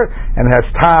shor, and it has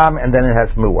tam, and then it has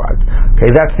muad. Okay,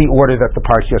 that's the order that the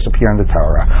parshas appear in the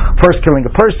Torah. First killing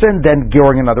a person, then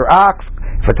goring another ox.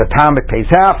 If it's a tam, it pays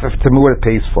half. If it's a muad, it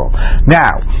pays full. Now,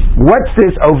 what's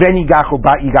this oven yigach or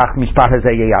bat yigach mishpat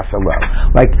hazeh yeyaselo?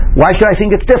 Like, why should I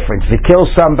think it's different? If it kills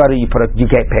somebody, you pay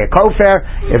a kofer.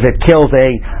 If it kills a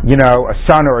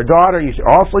son or a daughter, you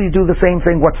do the same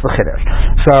thing. What's the chiddush?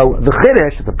 So the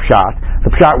chiddush, the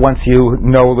pshat, once you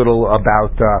know a little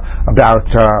about the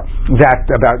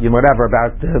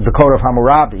code of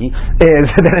Hammurabi, is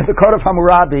that in the code of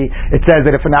Hammurabi it says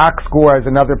that if an ox scores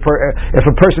if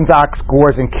a person's ox scores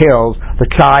and kills the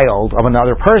child of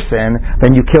another person,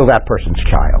 then you kill that person's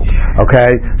child. Okay,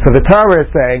 so the Torah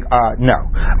is saying no.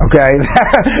 Okay,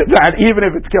 that even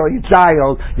if it's killing a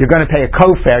child, you're going to pay a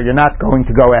kofer. You're not going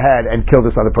to go ahead and kill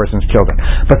this other person's children.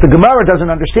 But the Gemara doesn't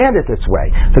understand it this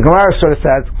way. The Gemara sort of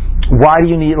says, why do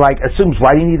you need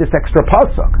this extra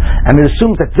pasuk? And it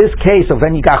assumes that this case of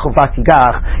ven yigach or vat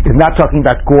yigach is not talking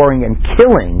about goring and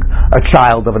killing a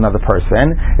child of another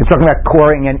person. It's talking about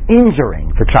goring and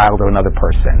injuring the child of another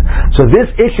person. So this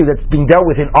issue that's being dealt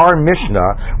with in our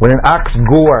Mishnah, when an ox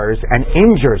gores and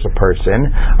injures a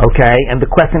person, okay, and the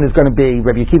question is going to be,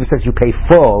 Rabbi Akiva says you pay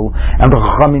full, and the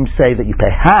Chachamim say that you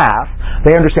pay half.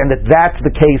 They understand that that's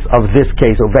the case of this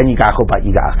case of ven yigach or vat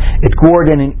yigach. It gored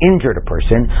and injured a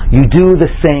person. You do the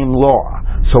same law.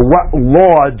 So what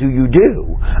law do you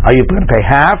do? Are you going to pay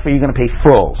half or are you going to pay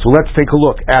full? So let's take a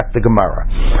look at the Gemara.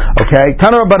 Okay?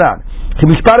 Tana Rabbanan.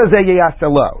 Kimishpat hazeh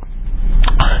yeyaselo.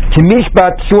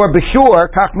 Kimishpat shor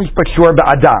b'shor, kach mishpat shor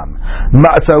b'adam.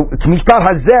 So kimishpat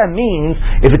hazeh means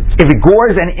if it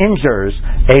gores and injures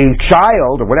a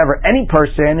child or whatever, any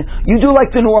person, you do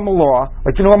like the normal law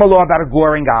about a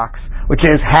goring ox, which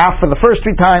is half for the first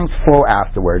 3 times, full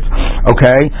afterwards.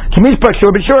 Okay? Kimishpat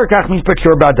shor b'shor, kach mishpat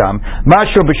shor b'adam. Ma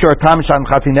shor b'shor tam shan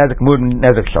chatzi nezek mud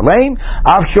nezek shalem.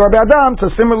 Av shor b'adam. So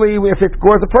similarly, if it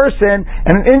gores a person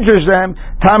and it injures them,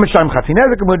 tam shan chatzi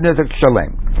nezek mud nezek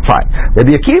shalem. Fine.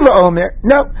 Rabbi Akiva Omer,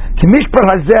 no. Kimishpat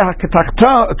hazeh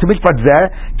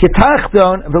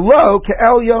ketachton v'lo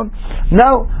ke'elyon.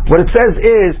 No. What it says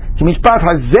is kimishpat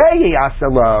hazeh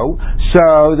yeyaselo.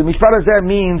 So the mishpat hazeh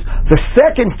means the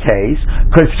second case.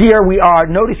 Because here we are,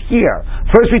 notice here,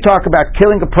 first we talk about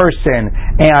killing a person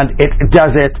and it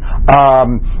does it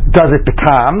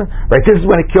betam, right? This is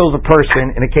when it kills a person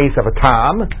in a case of a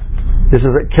tam. It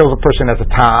kills a person as a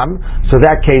tam. So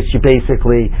that case you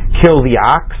basically kill the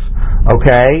ox.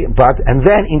 Okay, and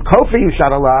then in kofer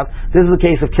yushat alav, this is the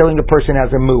case of killing a person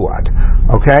as a muad.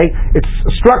 Okay, it's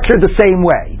structured the same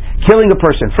way. Killing a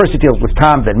person, first it deals with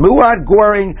tam, then muad,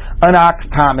 goring an ox,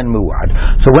 tam, and muad.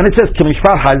 So when it says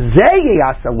kimishpat hazeh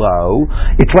yeyaselo,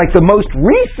 it's like the most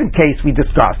recent case we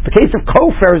discussed. The case of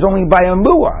kofer is only by a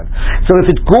muad. So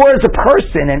if it gores a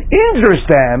person and injures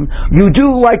them, you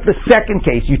do like the second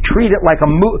case. You treat it like a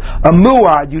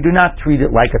muad. You do not treat it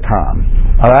like a tam.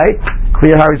 All right,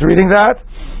 clear how he's reading that?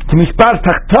 Kimishpat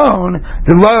tachton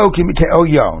delo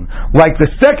ke'oyon. Like the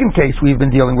second case we've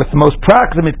been dealing with, the most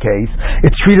proximate case,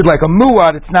 it's treated like a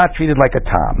muad, it's not treated like a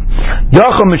tam.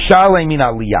 Yochel mishalei min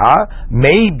aliyah,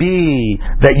 maybe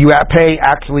that you pay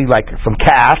actually like from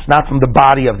cash, not from the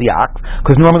body of the ox,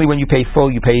 because normally when you pay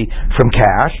full, you pay from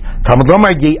cash. Talmud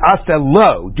Lomar ye'aseh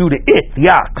lo, due to it,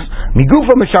 the ox.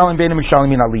 Migufa mishalei beina mishalei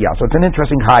min aliyah. So it's an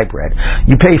interesting hybrid.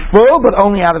 You pay full, but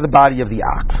only out of the body of the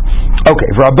ox. Okay,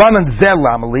 Rabbanan Zeh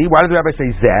Lamali. Why did the rabbi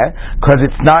say Zeh? Because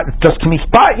it's not just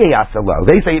K'mishpat Yeyasalo.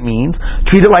 They say it means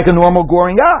treat it like a normal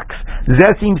goring ox.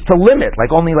 Zeh seems to limit,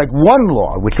 only one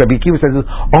law, which Rabbi Akiva says is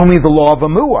only the law of a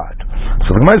muad.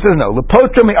 So the Gemara says no.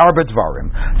 Lepotra me'arba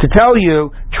dvarim. To tell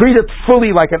you, treat it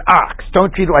fully like an ox.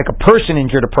 Don't treat it like a person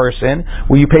injured a person,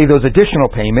 where you pay those additional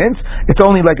payments. It's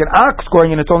only like an ox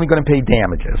scoring, and it's only going to pay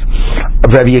damages.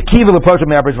 Rabbi Akiva lepotra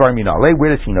me'arba dvarim yinale.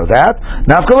 Where does he know that?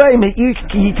 Nafkalei me'ish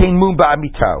ki yitein mum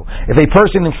ba'amito. If a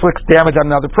person inflicts damage on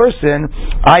another person,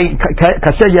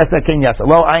 kasher yasa ken yasa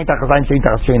lo ayin tachazayin shein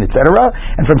tachashein, etc.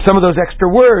 And from some of those extra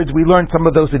words, we learn some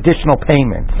of those additional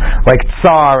payments, like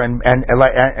tsar and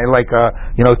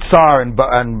tsar and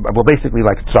basically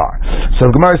like tsar. So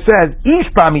the Gemara says ish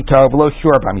b'amito below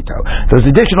shur b'amito. Those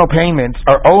additional payments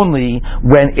are only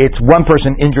when it's one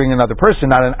person injuring another person,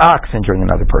 not an ox injuring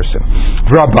another person.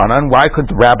 Rabbanan, why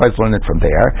couldn't the rabbis learn it from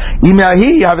there?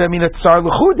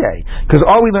 Because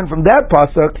all we learn from that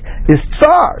pasuk is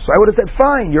tsar. So I would have said,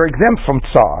 fine, you're exempt from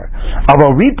tsar.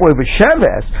 Although ripoy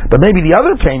v'sheves, but maybe the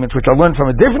other payments which are learned from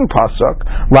a different pasuk,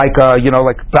 like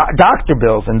doctor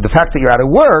bills and the fact that you're out of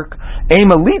work,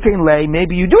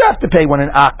 maybe you do have to pay when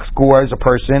an ox scores a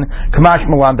person. Kamash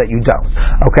malan that you don't.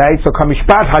 Okay, so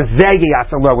kamishpat hazeh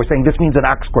yasalo. We're saying this means an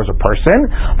ox scores a person.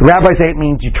 The rabbis say it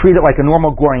means you treat it like a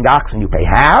normal goring ox and you pay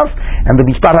half. And the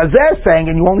mishpat hazeh is saying,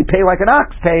 and you only pay like an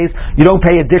ox pays. You don't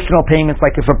pay additional payments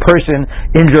like if a person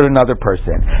injured another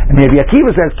person. And maybe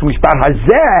Akiva says kamishpat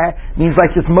hazeh means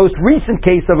like this most recent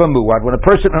case of a muad. When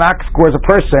an ox scores a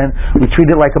person, we treat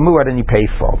it like a muad and you pay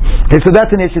full. Okay, so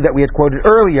that's an issue that we had quoted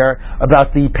earlier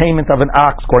about the payment of an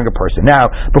ox goring a person.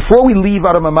 Now, before we leave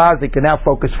Adam Amazik and now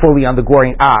focus fully on the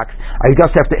goring ox, I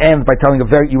just have to end by telling you a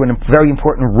very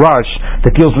important rush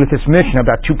that deals with this mission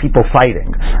about two people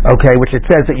fighting. Okay, which it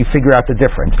says that you figure out the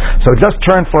difference. So just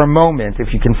turn for a moment,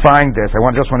 if you can find this. I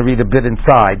just want to read a bit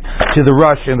inside to the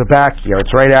rush in the back here.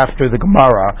 It's right after the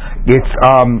Gemara. It's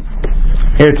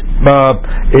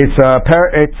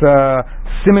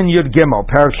Siman Yud Gimel,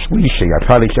 Parak Shlishi. I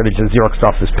probably should have just Xeroxed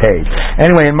off this page.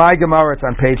 Anyway, in my Gemara, it's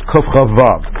on page Kuf Chav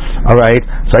Vav. All right,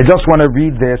 so I just want to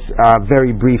read this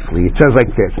very briefly. It says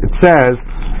like this. It says.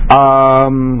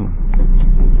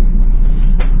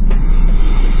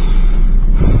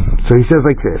 So he says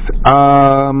like this.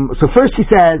 So first he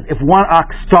says, if one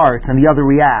ox starts and the other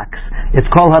reacts, it's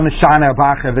called hamishana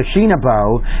bacha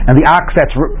v'shinabo, and the ox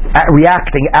that's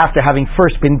reacting after having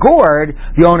first been gored,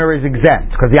 the owner is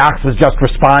exempt because the ox was just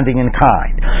responding in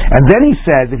kind. And then he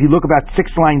says, if you look about 6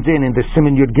 lines in the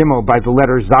Siman Yud Gimel by the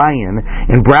letter Zion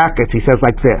in brackets, he says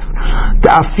like this: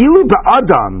 Afilu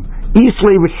ba'adam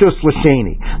Islay Rishus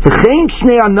Lasheni. V'chein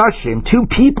shnei anashim, 2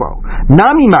 people.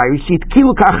 Nami Mari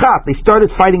Shitkilu Kachat. They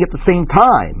started fighting at the same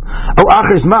time. Oh,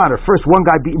 Achers Man. Or first one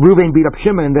guy Reuven beat up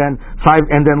Shimon, and then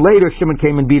later Shimon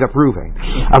came and beat up Reuven.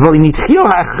 But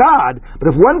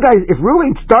if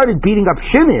Reuven started beating up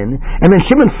Shimon, and then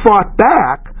Shimon fought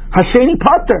back, Hasheni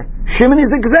Potter. Shimon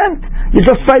is exempt. You're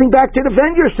just fighting back to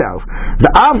defend yourself. The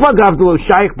Ava Gavdalo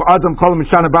Shaykh Ba'adam Kolam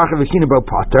Mishana Bacha V'Shinabo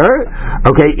Potter.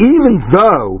 Okay, even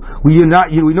though we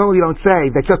normally don't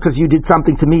say that just because you did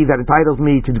something to me that entitles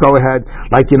me to go ahead,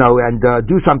 and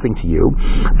do something to you.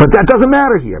 But that doesn't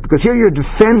matter here, because here you're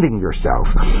defending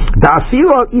yourself.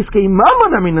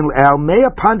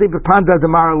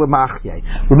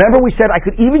 Remember we said I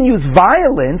could even use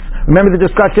violence. Remember the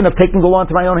discussion of taking the law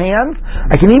into my own hands?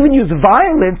 I can even use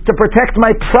violence to protect my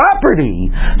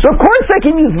property. So of course I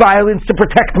can use violence to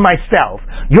protect myself.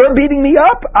 You're beating me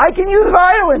up, I can use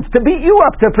violence to beat you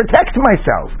up to protect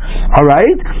myself.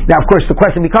 Alright? Now of course the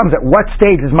question becomes, at what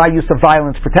stage is my use of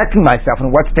violence protecting myself,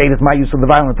 and what stage is my use of the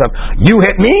violence of, you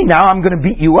hit me, now I'm going to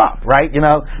beat you up, right?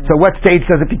 So what stage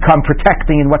does it become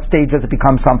protecting, and what stage does it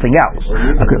become something else? Or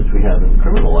even we have in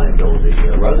criminal liability,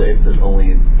 Rabbi says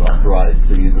only authorized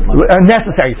to use as much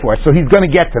necessary force. So he's going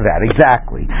to get to that,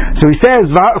 exactly. So he says,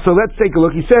 so let's take a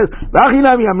look. He says, right?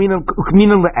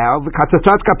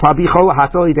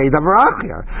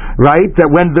 That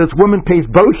when this woman pays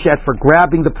boshet for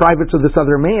grabbing the privates of this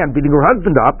other man, beating her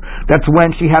husband up, that's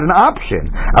when she had an option.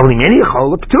 But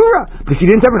she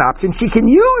didn't have an option. She can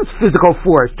use physical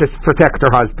force to protect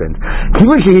her husband.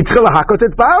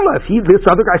 If this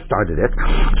other guy started it.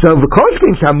 So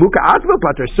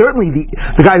certainly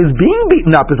the guy who's being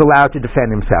beaten up is allowed to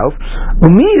defend himself.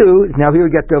 Now here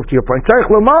we get to your point.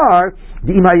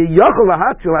 Because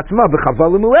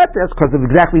of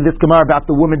exactly this Gemara about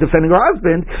the woman defending her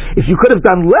husband, if you could have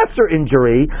done lesser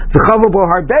injury, the Chovevei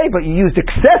Harbei, but you used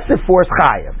excessive force,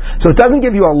 chayev. So it doesn't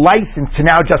give you a license to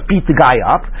now just beat the guy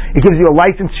up. It gives you a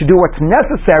license to do what's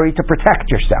necessary to protect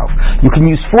yourself. You can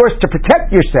use force to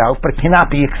protect yourself, but it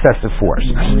cannot be excessive force.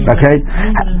 Okay?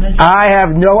 I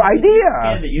have no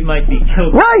idea. That you might be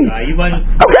killed. Right.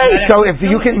 Okay, so if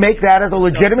you can make that as a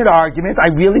legitimate argument, I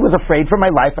really was afraid for my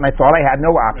life and I thought I had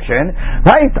no option.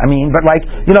 Right? I mean, but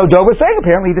Dov was saying,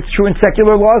 apparently that's true in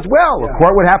secular law as well. A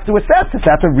court would have to assess if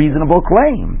that's a reasonable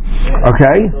claim.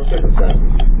 Okay?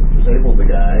 Disable the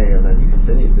guy and then you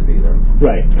continue to beat him.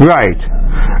 Right.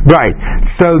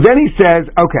 So then he says,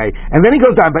 okay, and then he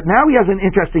goes on, but now he has an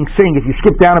interesting thing. If you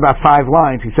skip down about 5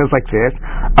 lines, he says like this,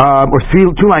 or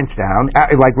 2 lines down,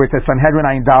 like where it says Sanhedrin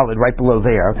Ayin Daled, right below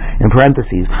there, in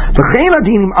parentheses.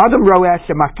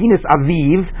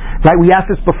 Right, we asked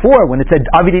this before when it said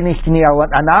a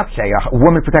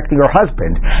woman protecting her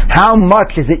husband. How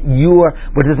much is it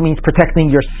what does it mean protecting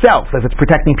yourself, if it's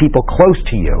protecting people close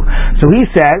to you? So he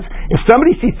says, if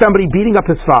somebody sees somebody beating up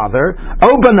his father,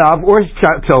 O Banav, or his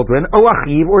children, O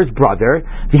Achiv, or his brother,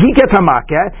 he gets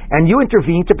hamakeh, and you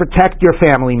intervene to protect your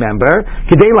family member,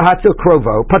 Kedei lahatzil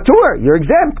krovo, patur, you're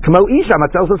exempt. Kamo isha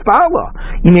matzel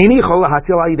spa'ala. Imeni yichol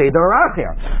lahatzil al yidei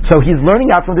daracher. So he's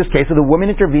learning out from this case of the woman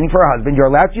intervening for her husband. You're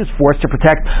allowed to use force to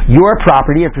protect your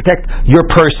property and protect your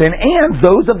person and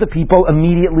those of the people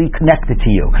immediately connected to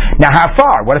you. Now, how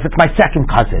far? What if it's my second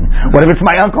cousin? What if it's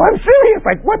my uncle? I'm serious.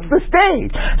 What's the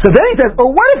stage? So then he says,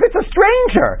 what if it's a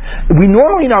stranger? We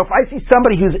normally know if I see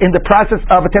somebody who's in the process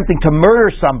of attempting to murder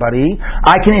somebody,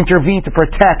 I can intervene to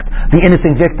protect the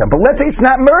innocent victim. But let's say it's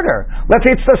not murder. Let's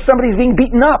say it's just somebody's being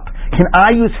beaten up. Can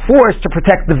I use force to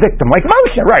protect the victim? Like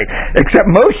Moshe, right? Except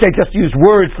Moshe just used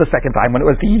words the second time. When it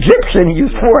was the Egyptian, he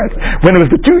used force. When it was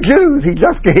the 2 Jews, he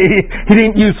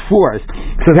didn't use force.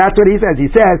 So that's what he says. He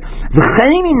says,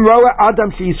 "V'chein im roa adam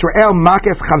sheYisrael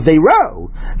makes chaveiro,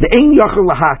 ve'ein yochel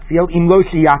lahatzil im lo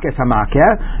sheyakes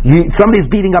hamakeh." Somebody's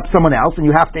beating up someone else, and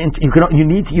you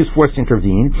need to use force to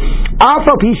intervene.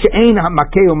 Afal pi she'ein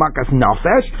hamakeh makas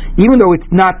nafesh, even though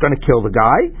it's not going to kill the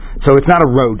guy, so it's not a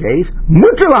rodef.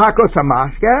 Muter lahakos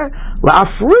hamakeh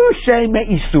la'afru shei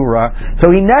me'isura. So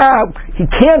he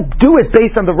can't do it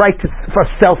based on the right for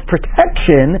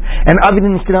self-protection and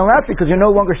avidin nishtinalatzit, because you're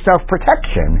no longer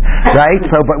self-protection, right?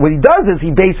 So, but what he does is he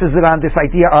bases it on this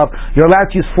idea of you're allowed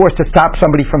to use force to stop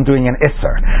somebody from doing an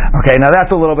isser. Okay, now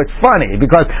that's a little bit funny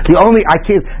because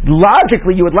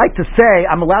logically you would like to say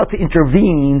I'm allowed to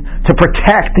intervene to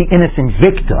protect the innocent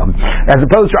victim, as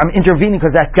opposed to I'm intervening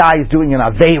because that guy is doing an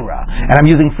aveira and I'm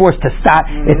using force to stop.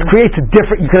 It creates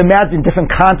you can imagine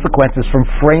different consequences from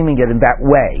framing it in that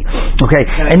way. Okay,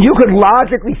 and you could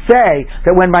logically say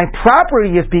that when my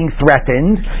property is being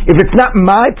threatened, if it's not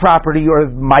my property or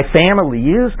my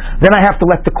family's, then I have to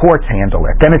let the courts handle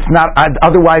it. Then it's not.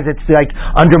 Otherwise, it's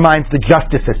undermines the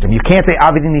justice system. You can't say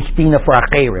avidin ishtina for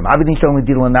acherim. Avidin only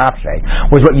deal in nafshe.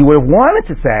 Whereas what you would have wanted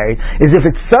to say is if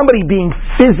it's somebody being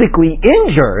physically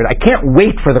injured, I can't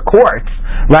wait for the courts.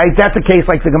 Right? That's a case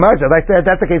like the Gemara says. I said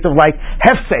that's a case of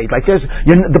hefsed.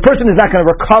 The person is not going to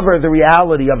recover the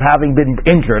reality of having been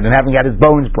injured and having had his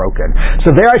bones broken.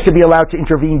 So there I should be allowed to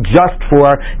intervene just for,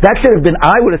 that should have been,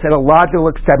 I would have said, a logical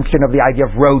extension of the idea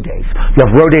of rodef. You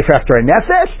have rodef after a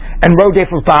nefesh and rodef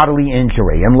for bodily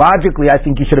injury. And logically I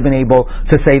think you should have been able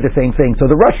to say the same thing. So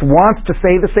the Rush wants to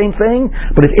say the same thing,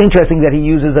 but it's interesting that he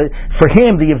uses for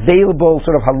him, the available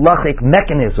sort of halachic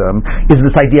mechanism is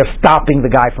this idea of stopping the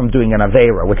guy from doing an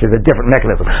aveira, which is a different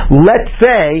mechanism. Let's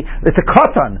say it's a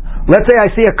katan. Let's say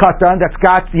I see a katan that's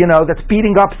that's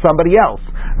beating up somebody else.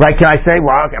 Right? Can I say,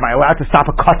 am I allowed to stop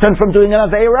a katan from doing an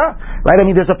aveira? Right? I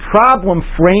mean, there's a problem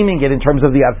framing it in terms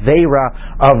of the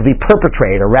aveira of the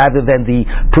perpetrator rather than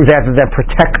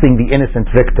protecting the innocent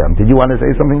victim. Did you want to say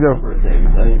something there?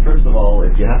 I mean, first of all,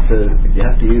 if you have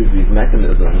to use these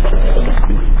mechanisms,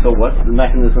 so what's the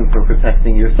mechanism for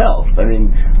protecting yourself? I mean,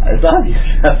 it's obvious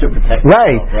you have to protect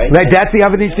yourself, right? Right. That's the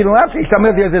avidin shtinalatzit.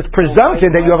 There's this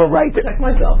presumption that you have a right to protect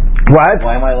myself. What?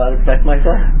 Why am I allowed to protect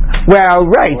myself? Well,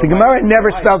 right. The Gemara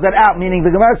never spells that out, meaning the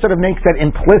Gemara sort of makes that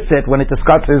implicit when it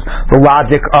discusses the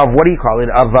logic of Bava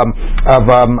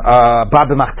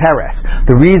Kamma.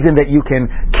 The reason that you can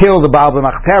kill the Bava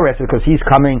Kamma is because he's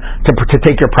coming to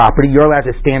take your property. You're allowed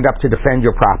to stand up to defend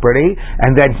your property,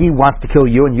 and then he wants to kill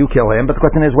you and you kill him. But the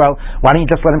question is, well, why don't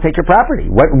you just let him take your property?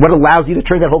 What allows you to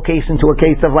turn that whole case into a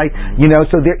case of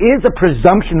so there is a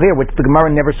presumption there, which the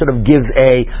Gemara never sort of gives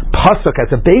a pasuk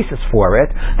as a basis for it,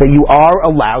 that you are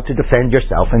allowed to defend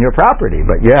yourself and your property.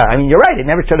 But yeah, I mean, you're right. It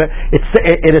never sort of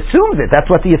it assumes it. That's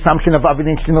what the assumption of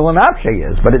avidin shtinal nafshe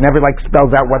is, but it never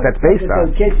spells out what that's based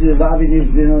on. In cases of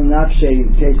avidin shtinal nafshe,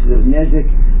 in cases of nezik,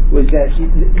 was that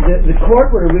the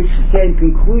court would have reached the same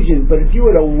conclusion, but if you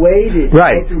would have waited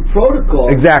through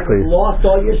protocol, you would have lost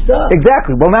all your stuff.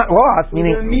 Exactly. Well, not lost,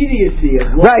 meaning the immediacy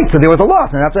of right. So there was a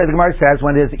loss, and that's why the Gemara says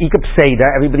when there's ikap seda,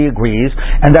 everybody agrees,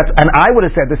 and I would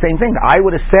have said the same thing. I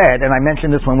would have said, and I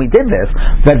mentioned this when we did this,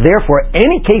 that therefore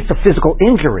any case of physical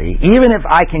injury, even if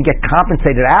I can get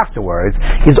compensated afterwards,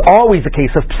 is always a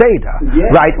case of pseda.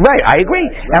 Yes. Right. I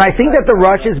agree. Right. And I think that the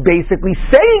Rush is basically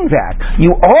saying that.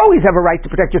 You always have a right to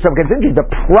protect yourself against injury. The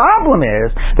problem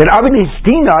is that Avin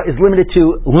Hishtina is limited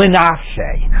to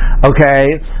linafshe. Okay?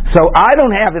 So I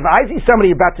don't have, if I see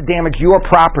somebody about to damage your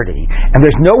property, and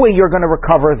there's no way you're going to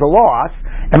recover the loss,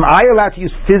 am I allowed to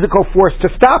use physical force to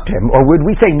stop him? Or would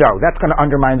we say, no, that's going to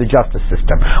undermine the justice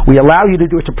system? We allow you to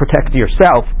do it to protect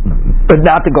yourself, but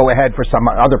not to go ahead for some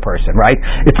other person, right?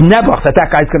 It's nebuch that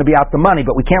guy's going to be out the money,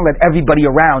 but we can't let everybody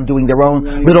around doing their own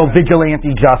little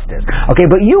vigilante justice. Okay,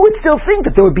 but you would still think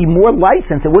that there would be more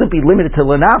license. It wouldn't be limited to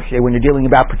linafshe when you're dealing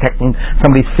about protecting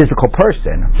somebody's physical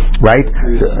person, right?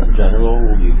 In general,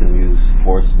 you can use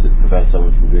force to prevent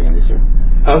someone from doing any certain.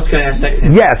 I was going to ask that.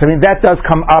 Yes, I mean that does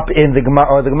come up in the Gemara,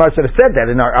 or the Gemara sort of said that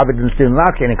in our Abed and Student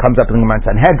Lachke, and it comes up in the Gemara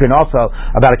Sanhedrin also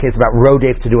about a case about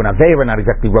rodef to do an aveira, not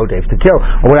exactly rodef to kill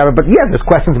or whatever. But yeah, there's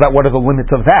questions about what are the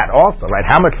limits of that also, right?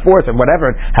 How much force and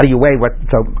whatever, and how do you weigh what?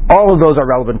 So all of those are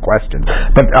relevant questions.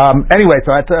 But anyway,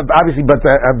 so it's obviously, but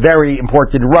a very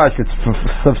important rush. It's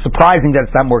surprising that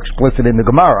it's not more explicit in the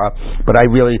Gemara, but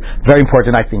very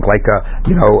important. I think like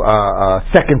a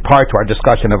second part to our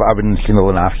discussion of Abed and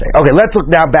Student Lachke. Okay, let's look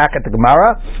now back at the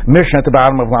Gemara, Mishnah at the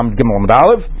bottom of Lamed Gimel Lamed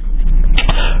Aleph.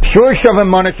 Shur shavim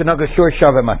monich and shur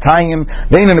shavim matayim.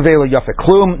 Vein and avela yafek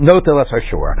klum. No telas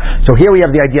hashur. So here we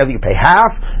have the idea that you pay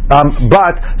half,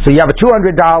 but so you have a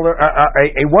 $200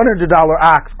 a $100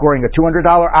 ox goring a $200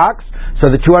 ox. So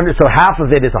the 200, so half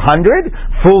of it is 100.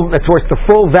 That's worth the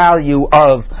full value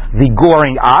of the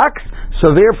goring ox.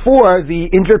 So therefore,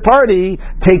 the injured party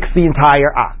takes the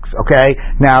entire ox. Okay?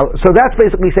 Now, so that's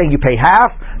basically saying you pay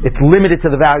half. It's limited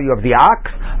to the value of the ox.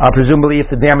 Presumably, if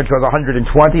the damage was 120, if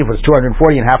it was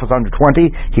 240 and half was 120,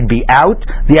 he'd be out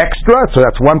the extra. So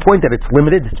that's one point, that it's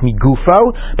limited. It's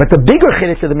migufo. But the bigger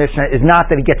chiddush of the Mishnah is not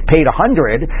that he gets paid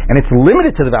 100 and it's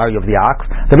limited to the value of the ox.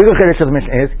 The bigger chiddush of the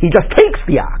Mishnah is he just takes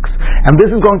the ox. And this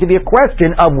is going to be a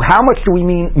question of how much do we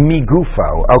mean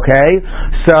migufo? Okay?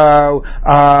 So,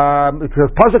 because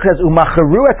pasuk says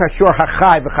umacharu et hashur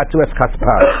hachai v'chatu es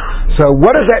kaspa. So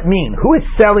what does that mean? Who is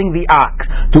selling the ox?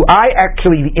 Do I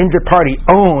actually, the injured party,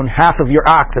 own half of your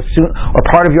ox or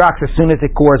part of your ox as soon as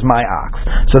it gores my ox?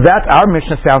 So that's our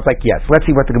Mishnah sounds like yes. Let's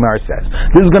see what the Gemara says.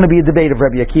 This is going to be a debate of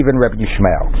Rabbi Akiva and Rabbi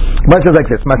Yishmael. It says like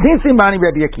this: Matin simani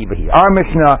Rabbi Akiva. Our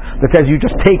Mishnah that says you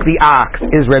just take the ox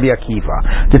is Rabbi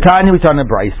Akiva. Titani we turn to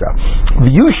Brisa.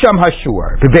 Yusham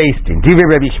hashur bebeistin. Divi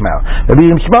Rabbi Yishmael. Rabbi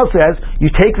Yishmael says you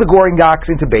take the goring ox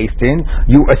into beistin,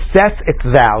 you assess its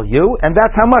value, and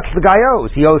that's how much the guy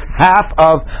owes. He owes half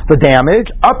of the damage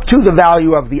up to the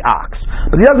value of the ox.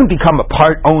 But he doesn't become a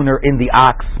part owner in the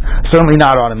ox, certainly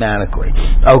not automatically.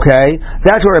 Okay?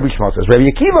 That's what Rabbi Shmuel says. Rabbi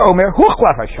Akiva Omer,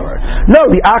 Huchlaf Hashur. No,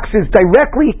 the ox is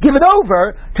directly given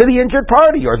over to the injured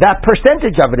party, or that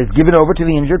percentage of it is given over to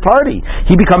the injured party.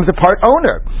 He becomes a part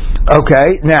owner.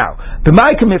 Okay? Now,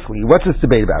 B'mai Kamifli, what's this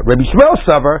debate about? Rabbi Shmuel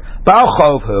Savar, Baal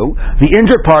Chovevei, the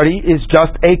injured party is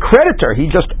just a creditor. He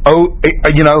just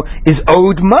is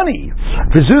owed money.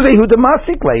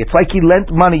 It's like he lent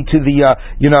money to the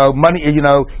he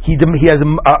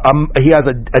has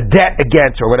a debt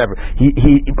against, or whatever.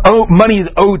 Money is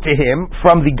owed to him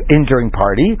from the injuring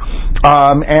party,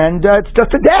 and it's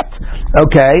just a debt.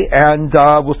 Okay, and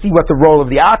we'll see what the role of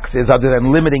the ox is, other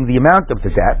than limiting the amount of the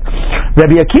debt.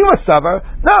 Rabbi Akiva Savar,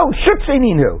 no,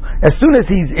 shutzeninu. As soon as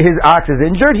his ox is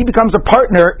injured, he becomes a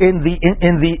partner in the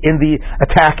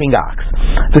attacking ox.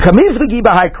 The Kamiz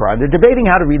v'Giba Haikra, they're debating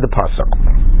how to read the pasuk.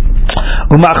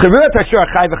 You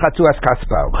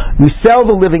sell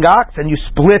the living ox and you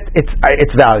split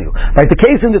its value. Right? The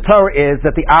case in the Torah is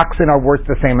that the oxen are worth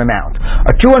the same amount.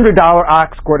 A $200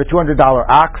 ox gored a $200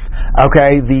 ox.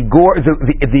 Okay, the gored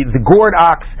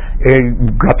ox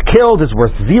got killed, is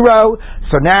worth $0.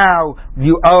 So now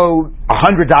you owe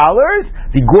 $100.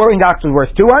 The goring ox was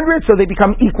worth $200, so they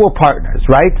become equal partners,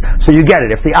 right? So you get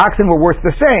it. If the oxen were worth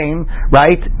the same,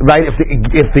 right?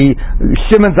 If the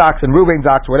Shimon's ox and Reuben's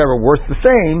ox, whatever, were worth the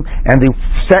same, and the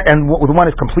one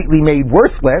is completely made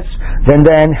worthless,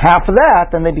 then half of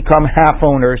that, then they become half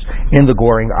owners in the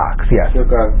goring ox. Yes. So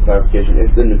clarification: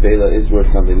 if the nevela is worth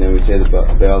something, then we say the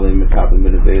baalim metapim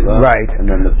nevela, right? And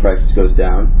then the price goes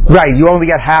down. Right. You only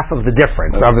get half of the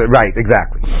difference of it. Right.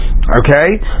 Exactly.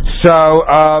 Okay.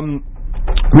 So.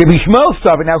 Rabbi Shmuel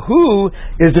Savar, now who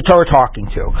is the Torah talking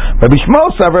to? Rabbi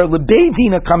Shmuel Savar, L'Beit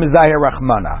Dina Kamizaya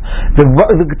Rachmana.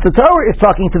 The Torah is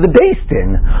talking to the Beis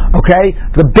Din, okay?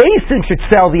 The Beis Din should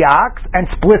sell the ox and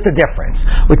split the difference.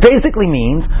 Which basically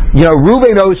means,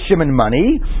 Reuven owes Shimon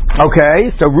money,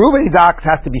 okay? So Reuven's ox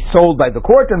has to be sold by the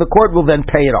court, and the court will then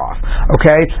pay it off,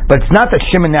 okay? But it's not that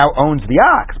Shimon now owns the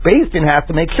ox. Beis Din has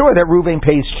to make sure that Reuven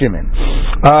pays Shimon.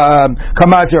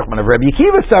 Kamaz Rachmana. Rabbi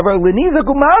Akiva Savar, L'Niza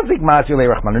Gumazik Mazir Le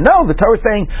Rachmana. No, the Torah is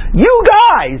saying, you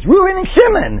guys, Reuven and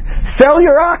Shimon, sell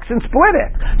your ox and split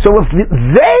it. So if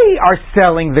they are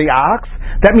selling the ox,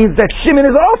 that means that Shimon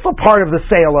is also part of the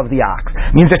sale of the ox.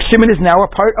 It means that Shimon is now a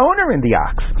part owner in the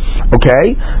ox.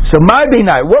 Okay? So my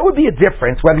Beinai, what would be a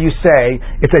difference whether you say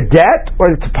it's a debt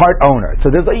or it's a part owner? So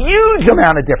there's a huge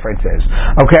amount of differences.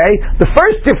 Okay? The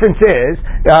first difference is,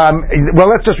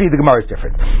 let's just read the Gemara's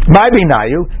difference. My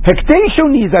Beinayu, Hekteshu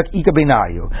Nizak Ika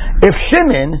Beinayu. If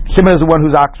Shimon is the one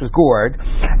whose ox was gored,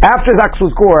 after his ox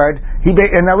was gored, and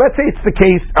now let's say it's the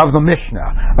case of the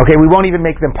Mishnah. Okay, we won't even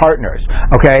make them partners.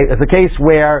 Okay, it's a case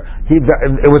where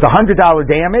it was $100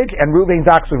 damage and Reuven's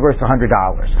ox was worth $100.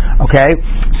 Okay,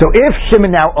 so if Shimon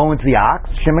now owns the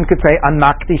ox, Shimon could say,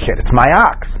 "Unmakdish it, it's my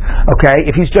ox." Okay,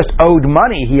 if he's just owed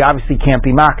money, he obviously can't be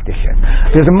makdish it.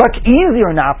 There's a much easier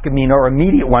nafkamina or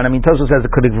immediate one. I mean, Tosfos says it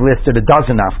could have listed a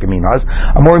dozen nafkaminas.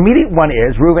 A more immediate one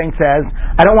is Reuven says,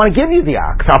 "I don't want to give you the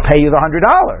ox. I'll pay you the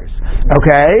 $100."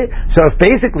 Okay, so if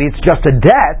basically it's just a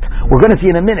debt, we're going to see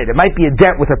in a minute. It might be a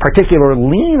debt with a particular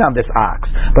lien on this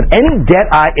ox, but any debt,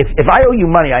 if I owe you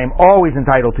money, I am always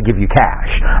entitled to give you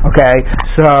cash. Okay,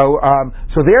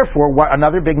 so therefore,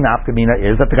 another big nafkamina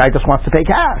is that the guy just wants to pay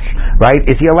cash, right?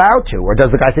 Is he allowed to, or does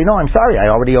the guy say, "No, I'm sorry,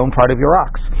 I already own part of your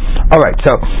ox"? All right,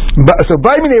 so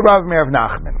Baimine Rav Meir of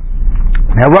Nachman.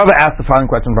 Now Rava asked the following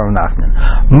question from Nachman.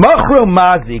 Machro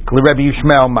mazik l'Rebbe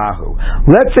Yishmael mahu.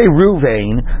 Let's say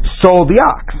Reuven sold the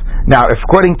ox. Now,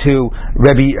 according to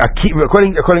Rabbi Akiva,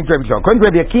 according to Rabbi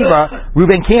Akiva,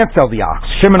 Reuven can't sell the ox.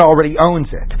 Shimon already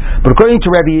owns it. But according to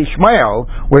Rabbi Yishmael,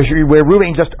 where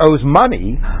Reuven just owes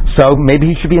money, so maybe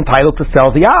he should be entitled to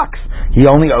sell the ox. He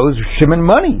only owes Shimon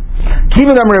money. Since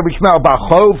Rabbi Yishmael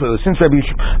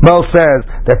says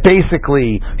that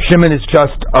basically Shimon is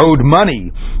just owed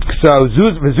money, so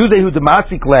Zuzehu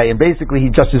Demasikle, and basically he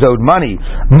just is owed money,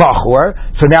 Machor,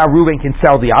 so now Reuven can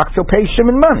sell the ox, he'll pay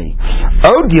Shimon money.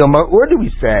 Odilma, or do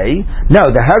we say, no,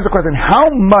 the has a question,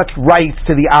 how much rights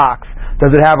to the ox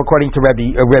does it have according to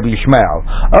Rabbi Yishmael?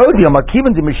 Odilma,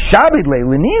 Kivan de Mishabidle,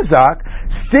 Linizak,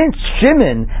 since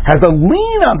Shimon has a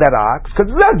lien on that ox,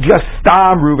 because it's not just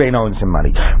Stam Reuven owns him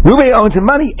money. Reuven owns him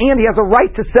money, and he has a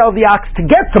right to sell the ox to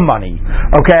get the money.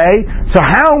 Okay? So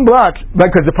how much,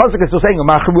 because the Pasuk is still saying,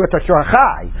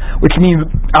 which means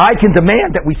I can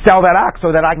demand that we sell that ox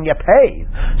so that I can get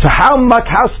paid. So how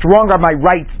strong are my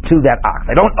rights to that ox?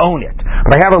 I don't own it,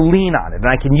 but I have a lien on it, and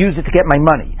I can use it to get my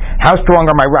money. How strong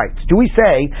are my rights? Do we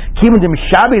say, since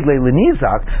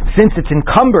it's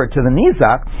encumbered to the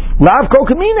Nizak, Lav Kol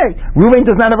Reuven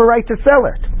does not have a right to sell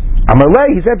it.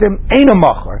 Amalei, he said to him, "Ain't a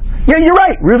machar." Yeah, you're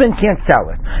right. Reuven can't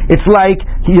sell it. It's like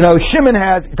Shimon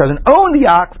doesn't own the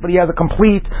ox, but he has a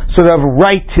complete sort of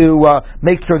right to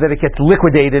make sure that it gets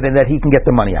liquidated and that he can get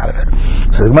the money out of it.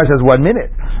 So the Gemara says, 1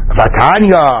 minute.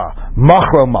 Vatanya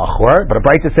machro machor, but a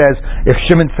Braita says if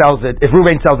Shimon sells it, if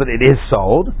Reuven sells it, it is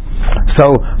sold.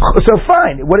 So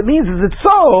fine. What it means is it's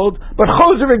sold, but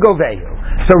choser govehu.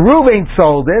 So Reuven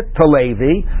sold it to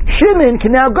Levi. Shimon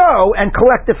can now go and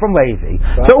collect it from Levi.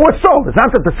 Right. So it was sold. It's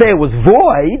not that the sale was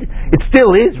void. It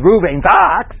still is Reuven's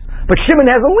ox, but Shimon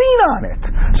has a lien on it.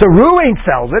 So Reuven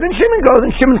sells it, and Shimon goes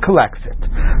and Shimon collects it.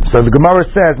 So the Gemara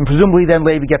says, and presumably then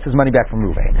Levi gets his money back from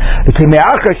Reuven. So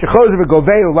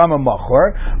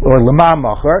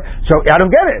I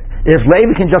don't get it. If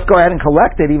Levi can just go ahead and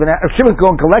collect it, if Shimon can go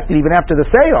and collect it even after the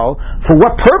sale, for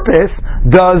what purpose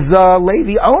does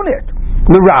Levi own it?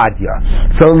 Liradia,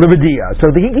 so Livadia, so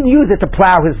that he can use it to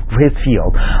plow his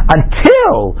field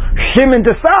until Shimon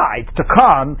decides to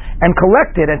come and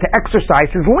collect it and to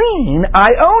exercise his lien. I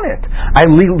own it. I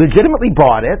legitimately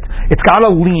bought it. It's got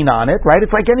a lien on it, right? It's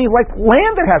like any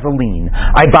land that has a lien.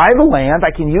 I buy the land.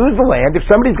 I can use the land. If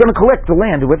somebody's going to collect the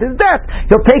land with his debt,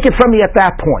 he'll take it from me at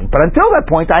that point. But until that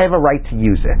point, I have a right to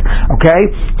use it. Okay,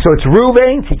 so it's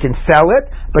Reuven's. He can sell it,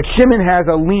 but Shimon has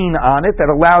a lien on it that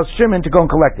allows Shimon to go and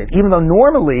collect it, even though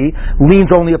normally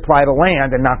liens only apply to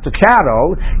land and not to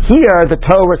chattel. Here the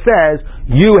Torah says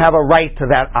you have a right to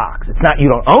that ox. It's not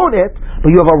you don't own it, but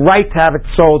you have a right to have it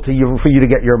sold to you for you to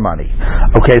get your money.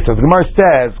 Okay, so the Gemara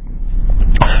says,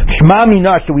 Shema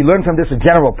Mina, should we learn from this a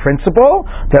general principle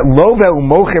that love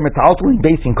u'mocher metaltalin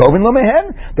basin kovin lo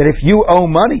mehen, that if you owe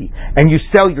money and you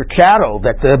sell your chattel,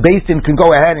 that the basin can go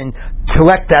ahead and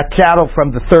collect that chattel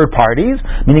from the third parties?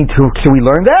 Meaning, should we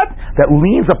learn that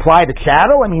liens apply to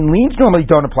chattel? I mean, liens normally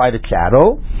don't apply to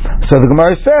chattel. So the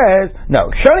Gemara says, no.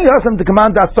 Shani Hasam the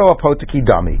command daso apotiki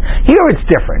dummy. Here it's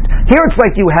different. Here it's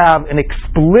like you have an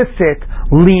explicit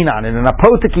lien on it. An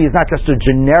apotiki is not just a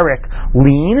generic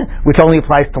lien, which only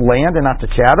applies to land and not to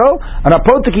chattel. An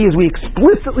apotiki is we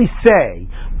explicitly say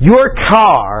your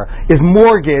car is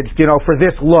mortgaged, for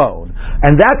this loan.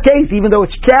 And that case, even though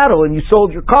it's chattel and you sold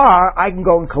your car, I can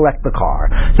go and collect the car.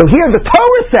 So here the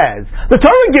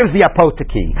Torah gives the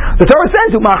apotiki. The Torah says,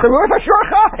 so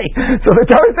the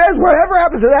Torah says, whatever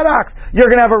happens to that ox, you're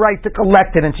going to have a right to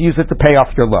collect it and to use it to pay off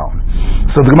your loan.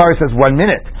 So the Gemara says, 1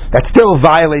 minute. That still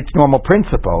violates normal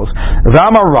principles.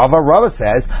 Rava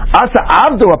says, Asa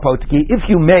avdu apotiki, if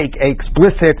you make an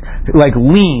explicit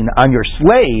lien on your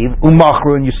slave,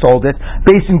 umachru, and you sold it,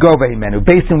 Basin Chovevei menu.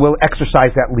 Basin will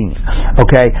exercise that lien.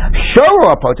 Okay?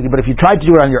 Shoro apotiki, but if you tried to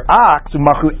do it on your ox,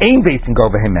 umachru ain Basin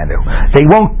Chovevei menu. They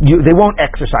won't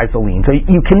exercise the lien. So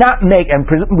you cannot make, and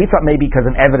we thought maybe because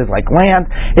an eved is like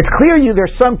land, it's clear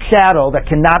there's some chattel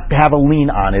that cannot have a lien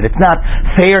on it. It's not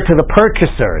fair to the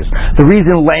purchasers. The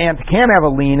reason land can have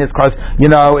a lien is because,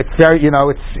 it's very,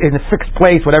 it's in a fixed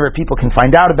place, whatever, people can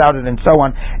find out about it and so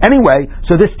on. Anyway,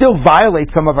 so this still violates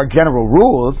some of our general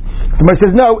rules. Somebody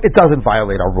says, no, it doesn't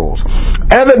violate our rules.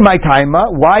 Eved my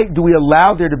taima, why do we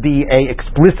allow there to be a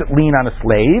explicit lien on a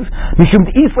slave? Mishum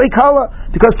islay kala,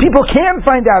 because people can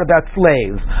find out about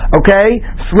slaves. Okay?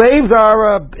 Slaves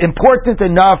are important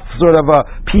enough sort of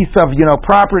a piece of,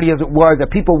 property as it was that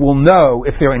people will know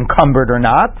if they're encumbered or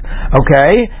not.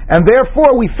 Okay? And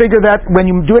therefore we figure that when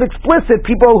you do it explicit,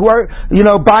 people who are,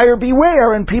 buyer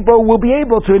beware, and people will be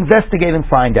able to investigate and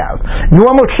find out.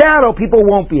 Normal chattel, people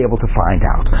won't be able to find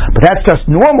out. But that's just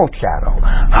normal chattel.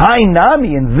 Hai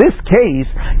nami, in this case,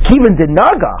 kiven de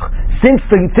nagach, since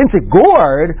it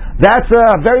gored, that's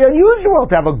very unusual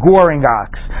to have a goring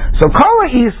ox. So kala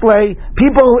islay,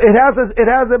 people,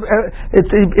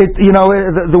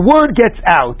 the word gets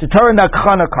out.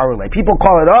 People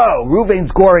call it, Reuven's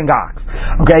goring ox.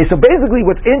 Okay, so basically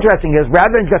what's interesting is,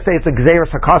 rather than just say it's a gzeirus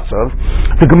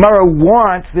hakasuv, the Gemara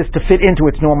wants this to fit into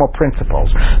its normal principles.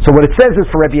 So what it says is,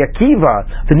 for Rabbi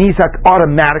Akiva, the nizak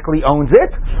automatically owns it,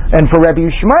 and for Rabbi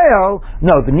Yishmael,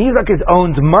 no, the nizak is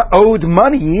owed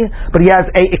money, but he has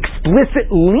a explicit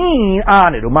lien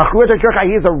on it.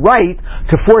 He has a right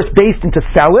to force Basin to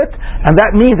sell it, and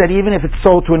that means that even if it's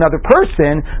sold to another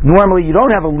person, normally you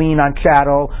don't have a lien on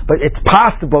chattel, but it's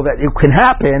possible that it can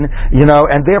happen,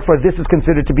 and therefore this is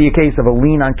considered to be a case of a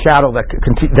lien on chattel that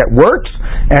works,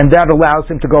 and that allows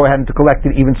him to go ahead and to collect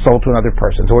it even sold to another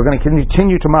person. So we're going to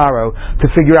continue tomorrow to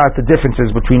figure out the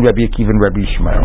differences between Rabbi Akiva and Rabbi Yishmael.